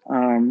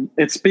 The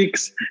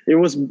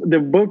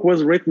book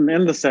was written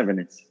in the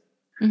 70s.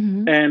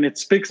 And it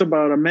speaks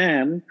about a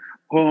man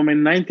whom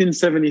in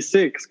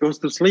 1976 goes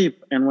to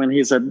sleep, and when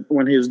he's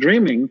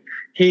dreaming,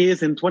 he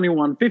is in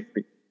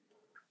 2150.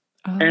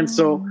 And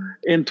so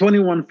in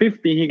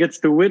 2150 he gets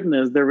to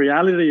witness the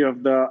reality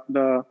of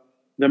the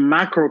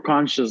macro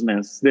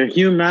consciousness that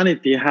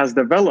humanity has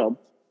developed,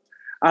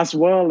 as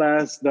well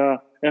as the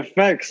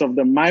effects of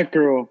the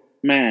micro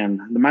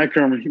man, the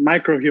micro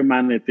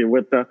humanity,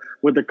 with the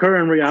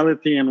current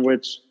reality in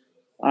which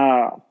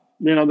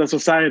the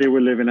society we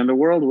live in and the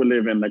world we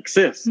live in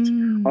exists,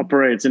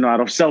 operates, out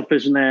of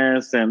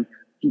selfishness, and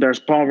there's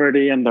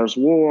poverty and there's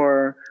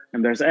war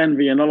and there's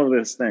envy and all of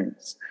these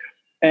things.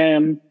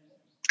 And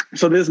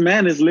so this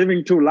man is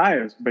living two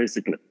lives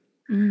basically,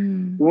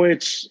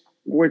 which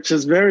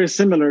is very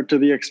similar to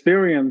the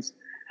experience.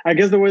 I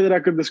guess the way that I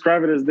could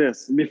describe it is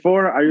this: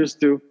 before I used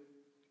to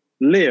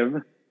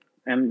live,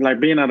 and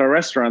like being at a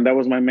restaurant, that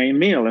was my main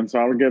meal. And so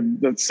I would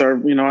get that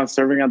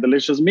serving a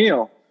delicious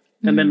meal.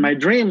 And then my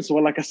dreams were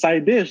like a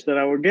side dish that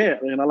I would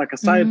get, like a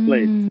side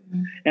plate.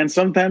 And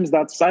sometimes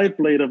that side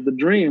plate of the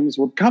dreams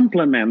would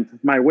complement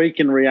my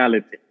waking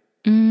reality.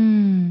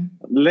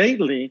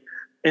 Lately,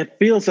 it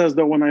feels as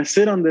though when I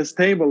sit on this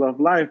table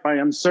of life, I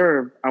am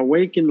served a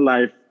waking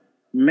life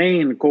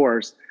main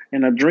course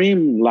and a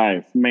dream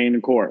life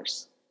main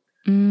course.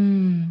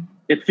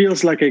 It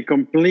feels like a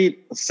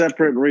complete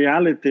separate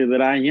reality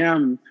that I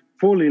am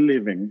fully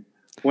living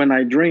when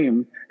I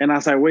dream. And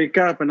as I wake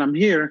up and I'm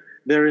here,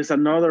 there is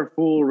another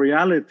full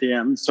reality.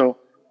 And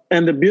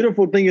the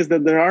beautiful thing is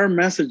that there are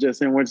messages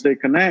in which they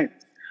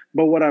connect.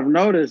 But what I've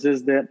noticed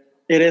is that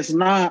it is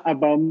not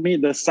about me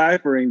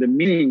deciphering the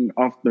meaning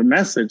of the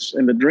message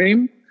in the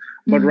dream,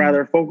 but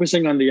rather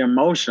focusing on the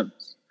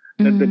emotions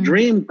that the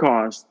dream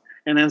caused,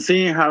 and then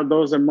seeing how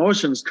those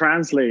emotions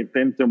translate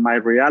into my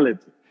reality.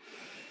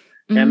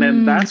 And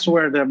then that's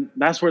where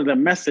the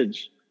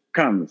message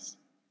comes,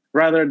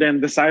 rather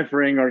than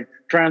deciphering or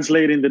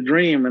translating the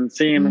dream and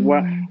seeing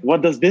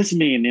what does this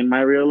mean in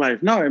my real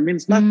life. No, it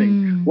means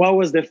nothing. What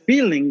was the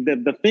feeling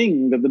that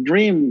the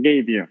dream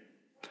gave you?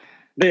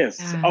 This.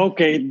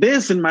 Okay,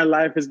 this in my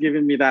life is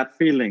giving me that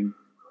feeling.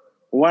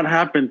 What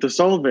happened to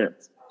solve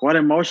it? What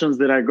emotions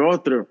did I go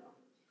through?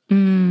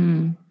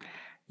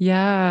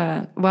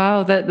 Yeah.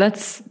 Wow.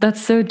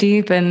 That's so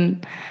deep.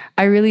 And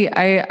I really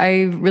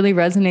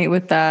resonate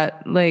with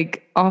that.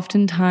 Like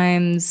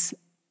oftentimes,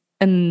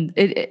 and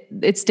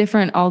it's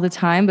different all the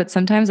time, but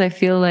sometimes I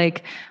feel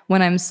like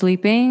when I'm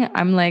sleeping,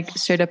 I'm like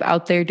straight up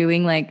out there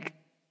doing like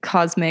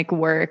cosmic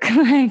work.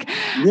 Like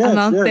I'm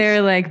out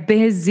there like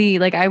busy.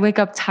 Like I wake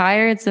up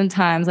tired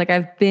sometimes. Like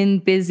I've been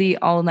busy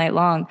all night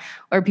long.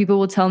 Or people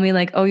will tell me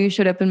like, oh, you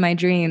showed up in my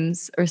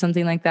dreams or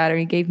something like that. Or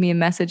you gave me a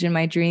message in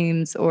my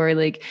dreams. Or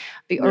like,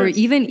 or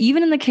even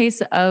in the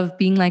case of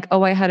being like,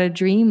 oh, I had a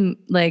dream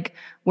like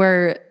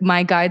where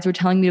my guides were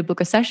telling me to book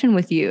a session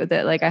with you,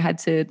 that like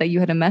that you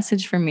had a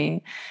message for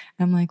me.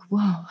 And I'm like,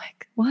 whoa,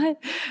 like what?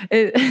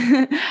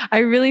 I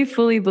really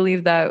fully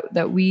believe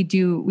that we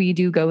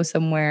do go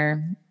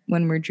somewhere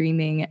when we're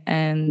dreaming.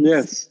 And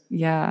it's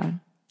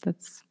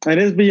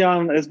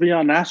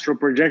beyond astral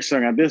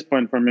projection at this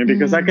point for me,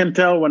 because I can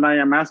tell when I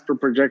am astral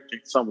projecting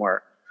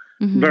somewhere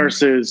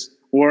versus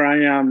where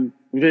I am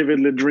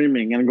vividly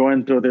dreaming and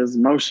going through these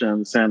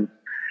motions,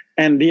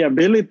 and the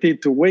ability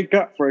to wake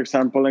up, for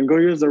example, and go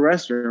use the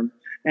restroom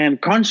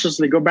and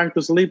consciously go back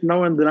to sleep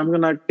knowing that I'm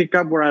going to pick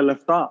up where I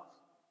left off.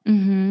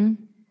 And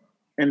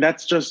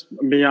that's just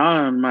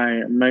beyond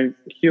my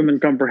human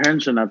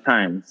comprehension at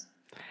times.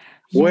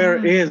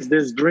 Where is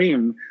this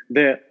dream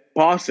that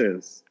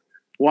pauses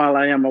while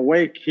I am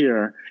awake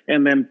here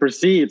and then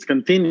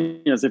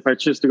continues if I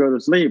choose to go to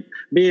sleep,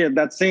 be it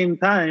that same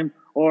time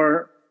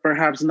or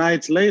perhaps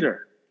nights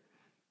later?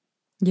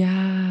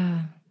 Yeah.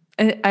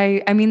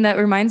 I mean, that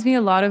reminds me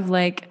a lot of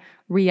like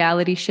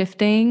reality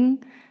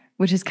shifting,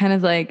 which is kind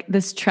of like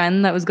this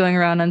trend that was going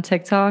around on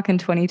TikTok in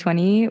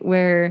 2020,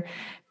 where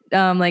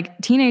like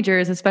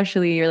teenagers,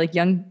 especially, or like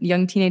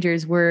young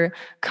teenagers, were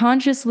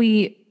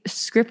consciously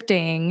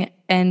scripting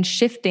and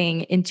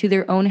shifting into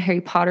their own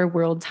Harry Potter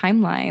world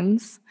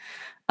timelines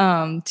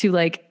to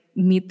like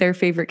meet their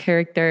favorite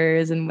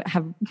characters and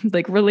have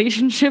like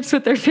relationships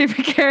with their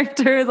favorite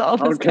characters, all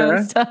this kind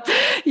of stuff.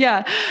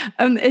 Yeah.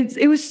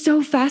 It was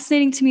so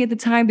fascinating to me at the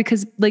time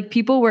because like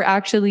people were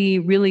actually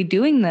really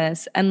doing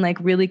this and like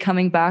really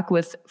coming back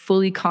with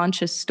fully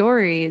conscious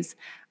stories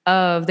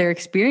of their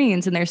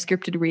experience and their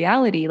scripted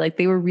reality. Like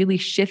they were really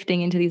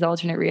shifting into these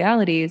alternate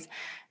realities.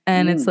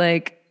 And it's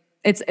like,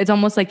 it's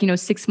almost like,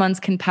 6 months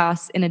can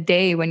pass in a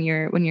day when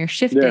you're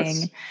shifting.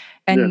 Yes.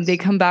 And they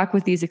come back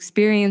with these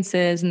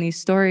experiences and these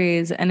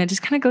stories. And it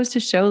just kind of goes to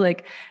show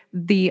like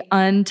the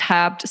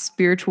untapped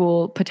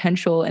spiritual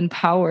potential and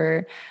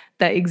power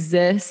that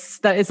exists,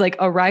 that is like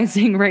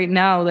arising right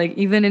now. Like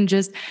even in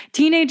just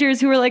teenagers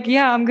who are like,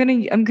 yeah, I'm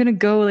going to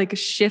go like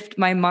shift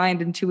my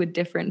mind into a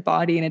different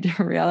body in a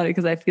different reality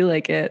because I feel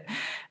like it.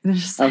 And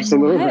it's just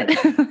absolutely.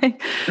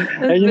 Like,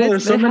 and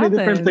there's so many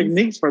different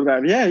techniques for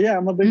that. Yeah.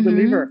 I'm a big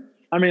believer.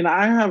 I mean,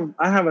 I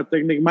have a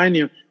technique, mind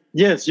you.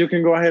 Yes, you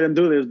can go ahead and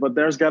do this, but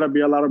there's got to be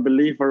a lot of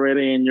belief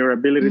already in your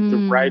ability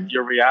to write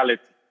your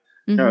reality.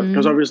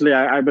 Because obviously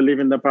I believe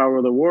in the power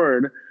of the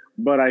word,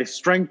 but I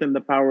strengthen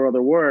the power of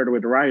the word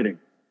with writing.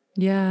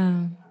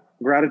 Yeah.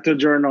 Gratitude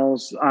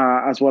journals,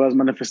 as well as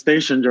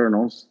manifestation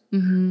journals.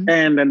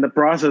 And then the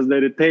process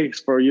that it takes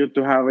for you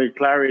to have a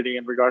clarity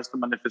in regards to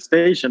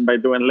manifestation by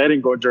doing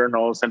letting go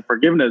journals and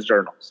forgiveness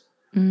journals.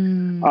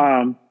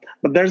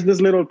 But there's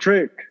this little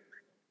trick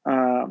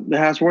that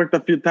has worked a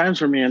few times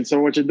for me. And so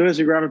what you do is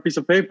you grab a piece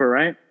of paper,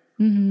 right?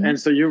 And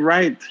so you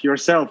write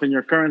yourself in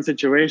your current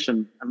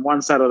situation on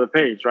one side of the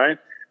page, right?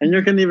 And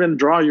you can even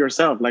draw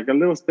yourself like a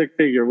little stick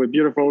figure with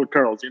beautiful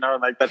curls,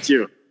 like that's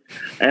you.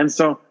 And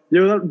so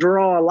you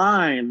draw a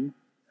line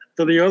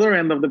to the other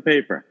end of the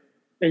paper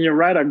and you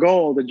write a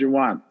goal that you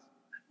want,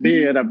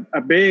 be it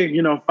a big,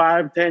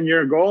 5-10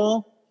 year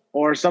goal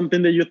or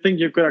something that you think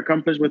you could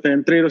accomplish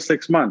within 3 to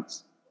 6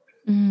 months.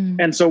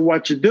 And so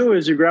what you do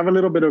is you grab a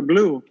little bit of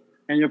glue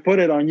and you put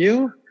it on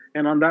you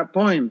and on that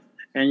point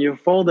and you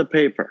fold the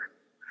paper.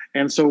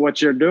 And so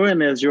what you're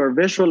doing is you're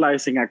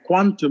visualizing a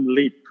quantum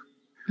leap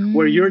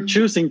where you're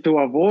choosing to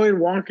avoid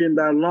walking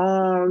that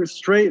long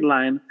straight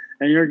line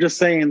and you're just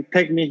saying,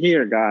 take me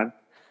here, God.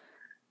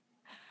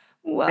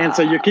 Wow. And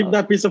so you keep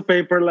that piece of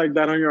paper like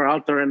that on your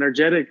altar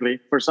energetically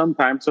for some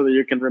time so that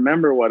you can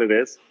remember what it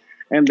is.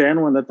 And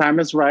then when the time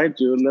is right,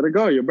 you let it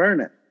go, you burn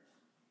it,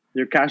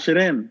 you cash it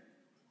in.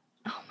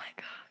 Oh my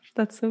gosh,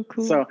 that's so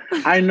cool. So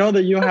I know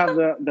that you have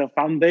the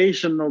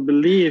foundational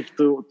belief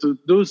to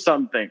do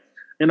something.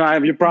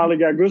 You probably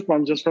got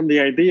goosebumps just from the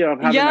idea of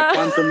having a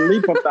quantum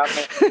leap of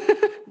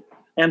that.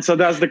 And so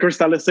that's the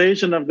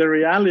crystallization of the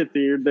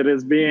reality that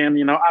is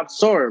being,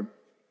 absorbed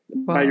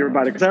by your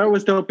body. Because I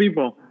always tell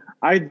people,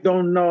 I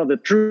don't know the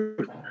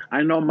truth.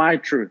 I know my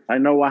truth. I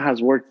know what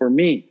has worked for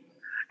me.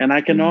 And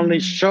I can only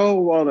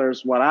show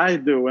others what I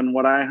do and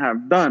what I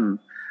have done.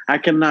 I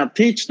cannot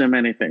teach them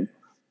anything.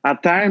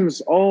 At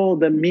times, all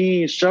that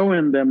me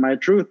showing them my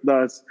truth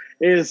does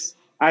is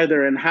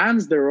either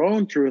enhance their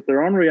own truth,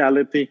 their own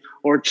reality,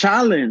 or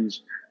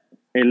challenge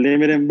a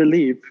limiting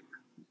belief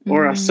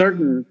or a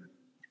certain,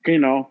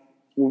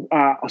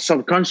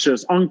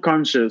 subconscious,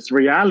 unconscious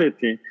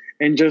reality,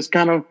 and just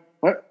kind of,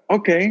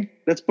 okay,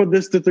 let's put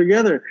this two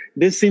together.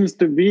 This seems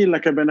to be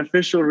like a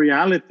beneficial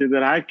reality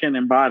that I can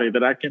embody,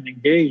 that I can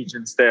engage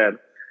instead.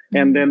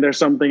 And then there's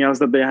something else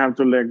that they have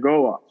to let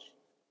go of.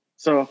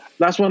 So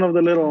that's one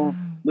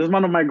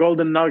of my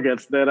golden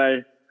nuggets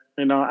that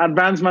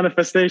advanced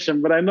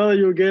manifestation, but I know that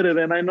you'll get it.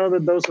 And I know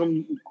that those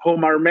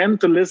whom are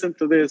meant to listen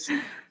to this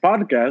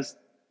podcast,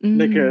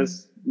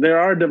 because there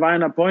are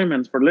divine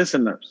appointments for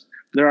listeners.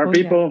 There are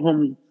people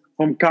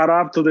whom caught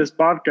up to this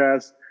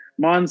podcast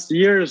months,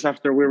 years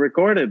after we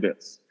recorded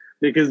this,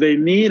 because they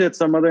needed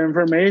some other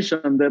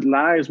information that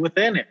lies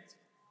within it.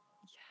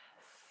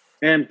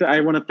 And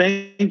I want to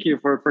thank you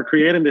for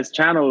creating this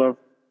channel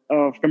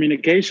of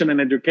communication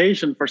and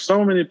education for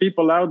so many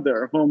people out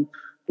there whom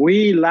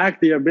we lack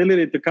the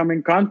ability to come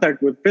in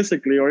contact with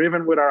physically or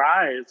even with our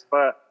eyes,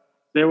 but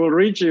they will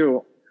reach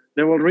you.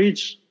 They will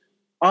reach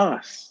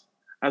us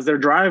as they're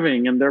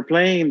driving and they're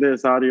playing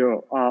this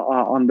audio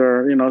on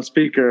their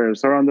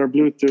speakers or on their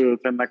Bluetooth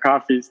in the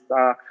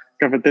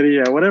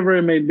cafeteria, whatever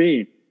it may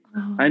be.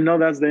 I know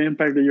that's the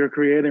impact that you're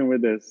creating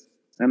with this,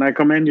 and I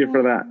commend you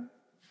for that.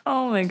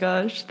 Oh my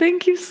gosh,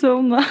 thank you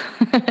so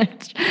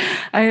much.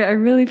 I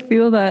really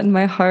feel that in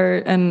my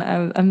heart, and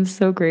I'm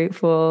so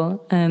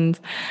grateful. And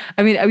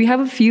I mean, we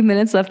have a few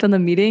minutes left on the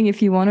meeting.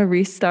 If you want to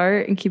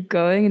restart and keep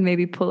going and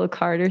maybe pull a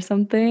card or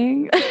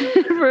something.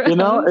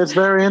 It's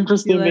very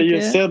interesting that you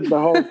said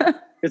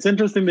it's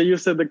interesting that you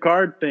said the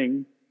card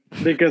thing,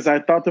 because I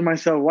thought to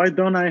myself, why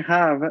don't I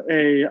have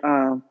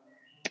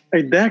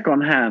a deck on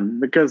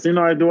hand? Because,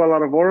 I do a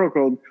lot of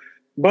oracle,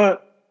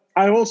 but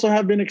I also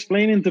have been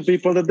explaining to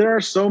people that there are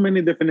so many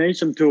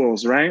divination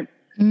tools, right?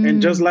 And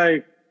just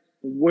like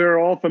we're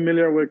all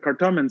familiar with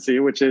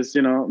cartomancy, which is,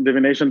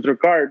 divination through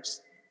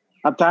cards,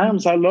 at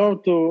times I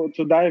love to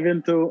dive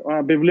into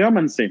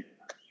bibliomancy,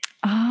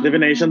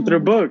 divination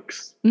through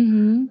books.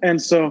 And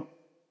so,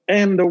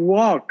 and the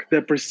walk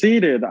that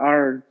preceded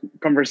our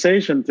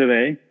conversation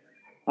today,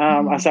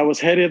 as I was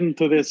headed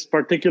into this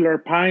particular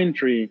pine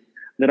tree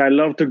that I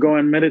love to go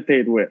and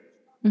meditate with.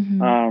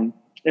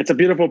 It's a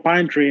beautiful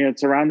pine tree. It's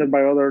surrounded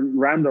by other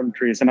random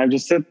trees. And I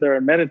just sit there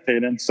and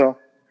meditate. And so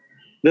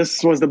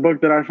this was the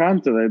book that I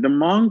found today. The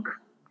Monk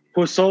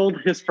Who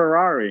Sold His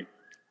Ferrari.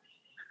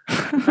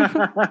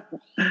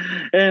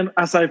 And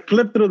as I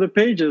flipped through the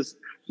pages,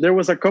 there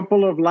was a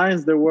couple of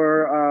lines that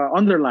were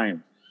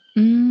underlined.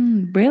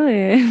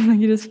 Really?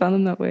 You just found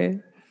them that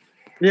way?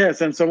 Yes.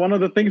 And so one of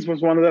the things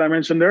was one that I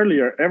mentioned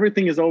earlier.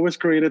 Everything is always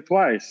created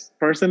twice,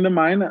 first in the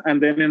mind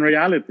and then in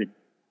reality.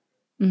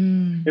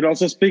 It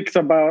also speaks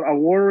about a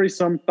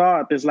worrisome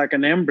thought is like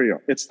an embryo.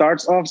 It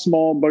starts off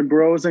small, but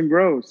grows and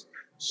grows.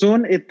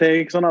 Soon it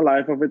takes on a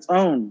life of its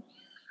own.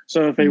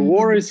 So if a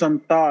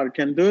worrisome thought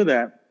can do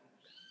that,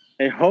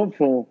 a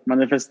hopeful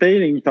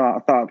manifesting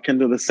thought can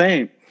do the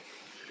same.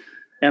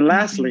 And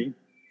lastly,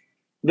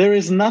 there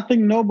is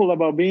nothing noble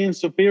about being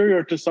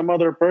superior to some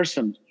other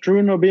person.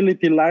 True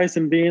nobility lies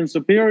in being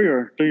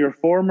superior to your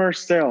former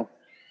self.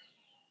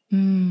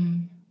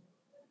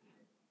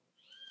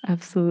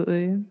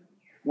 Absolutely.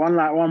 One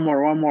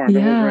more.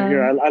 Yeah. Right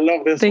here. I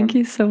love this Thank one.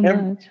 you so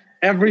much.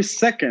 Every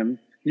second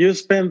you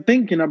spend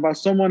thinking about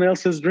someone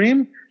else's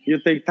dream, you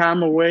take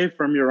time away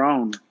from your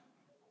own.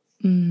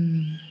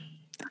 And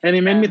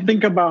it made me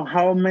think about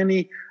how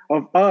many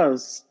of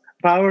us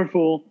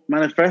powerful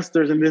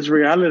manifestors in this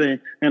reality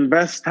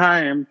invest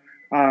time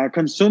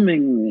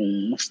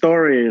consuming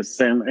stories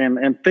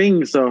and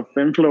things of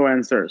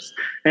influencers,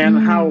 and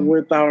how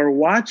with our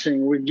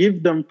watching we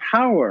give them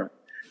power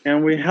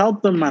and we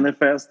help them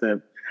manifest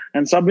it.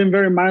 And so I've been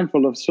very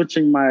mindful of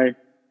switching my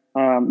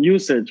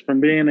usage from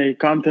being a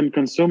content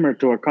consumer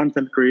to a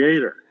content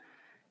creator.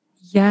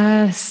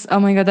 Yes. Oh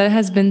my God. That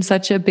has been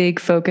such a big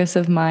focus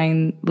of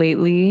mine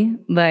lately.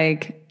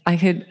 Like I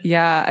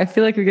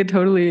feel like we could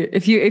totally,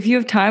 if you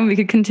have time, we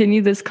could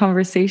continue this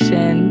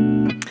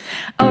conversation.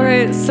 All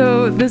right.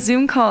 So the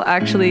Zoom call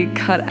actually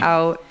cut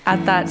out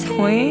at that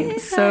point.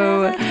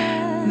 So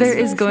there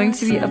is going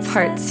to be a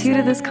part 2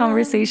 to this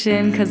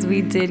conversation because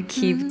we did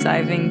keep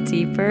diving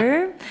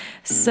deeper.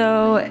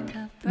 So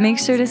make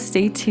sure to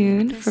stay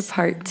tuned for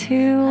part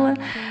 2.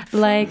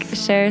 Like,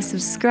 share,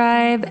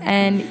 subscribe,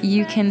 and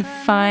you can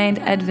find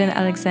Edvin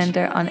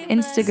Alexander on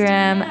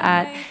Instagram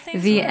at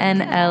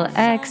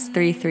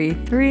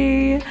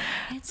VNLX333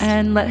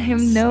 and let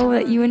him know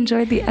that you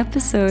enjoyed the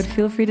episode.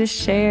 Feel free to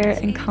share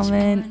and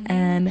comment,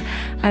 and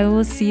I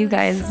will see you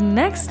guys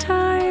next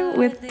time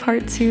with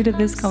part 2 to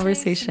this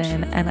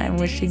conversation. And I'm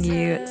wishing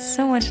you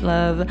so much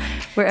love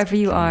wherever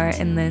you are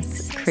in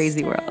this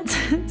crazy world.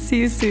 See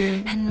you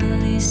soon. And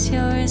release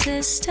your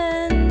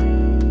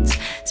resistance.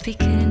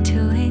 Speak it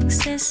into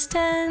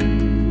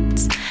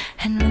existence.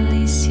 And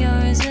release your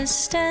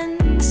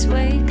resistance.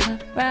 Wake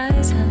up,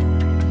 rise up.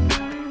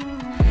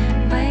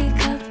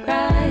 Wake up,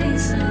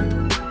 rise up.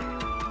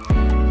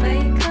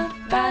 Wake up,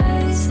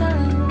 rise up.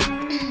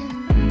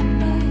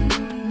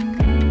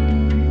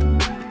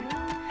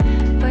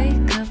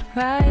 Wake up,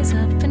 rise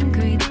up and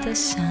greet the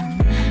sun.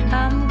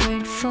 I'm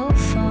grateful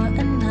for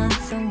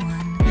another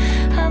one.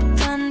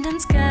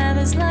 Abundance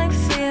gathers like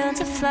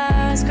fields of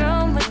flowers,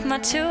 grown with my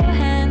 2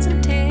 hands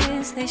and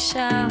tears they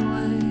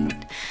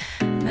showered.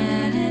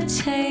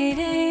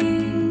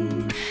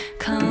 Meditating,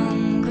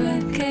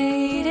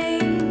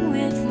 congregating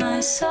with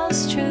my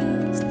soul's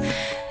truth,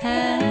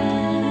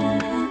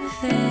 elevating.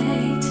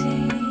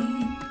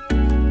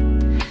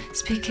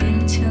 Speak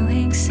into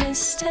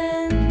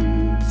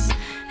existence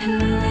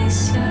and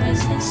release your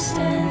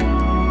resistance.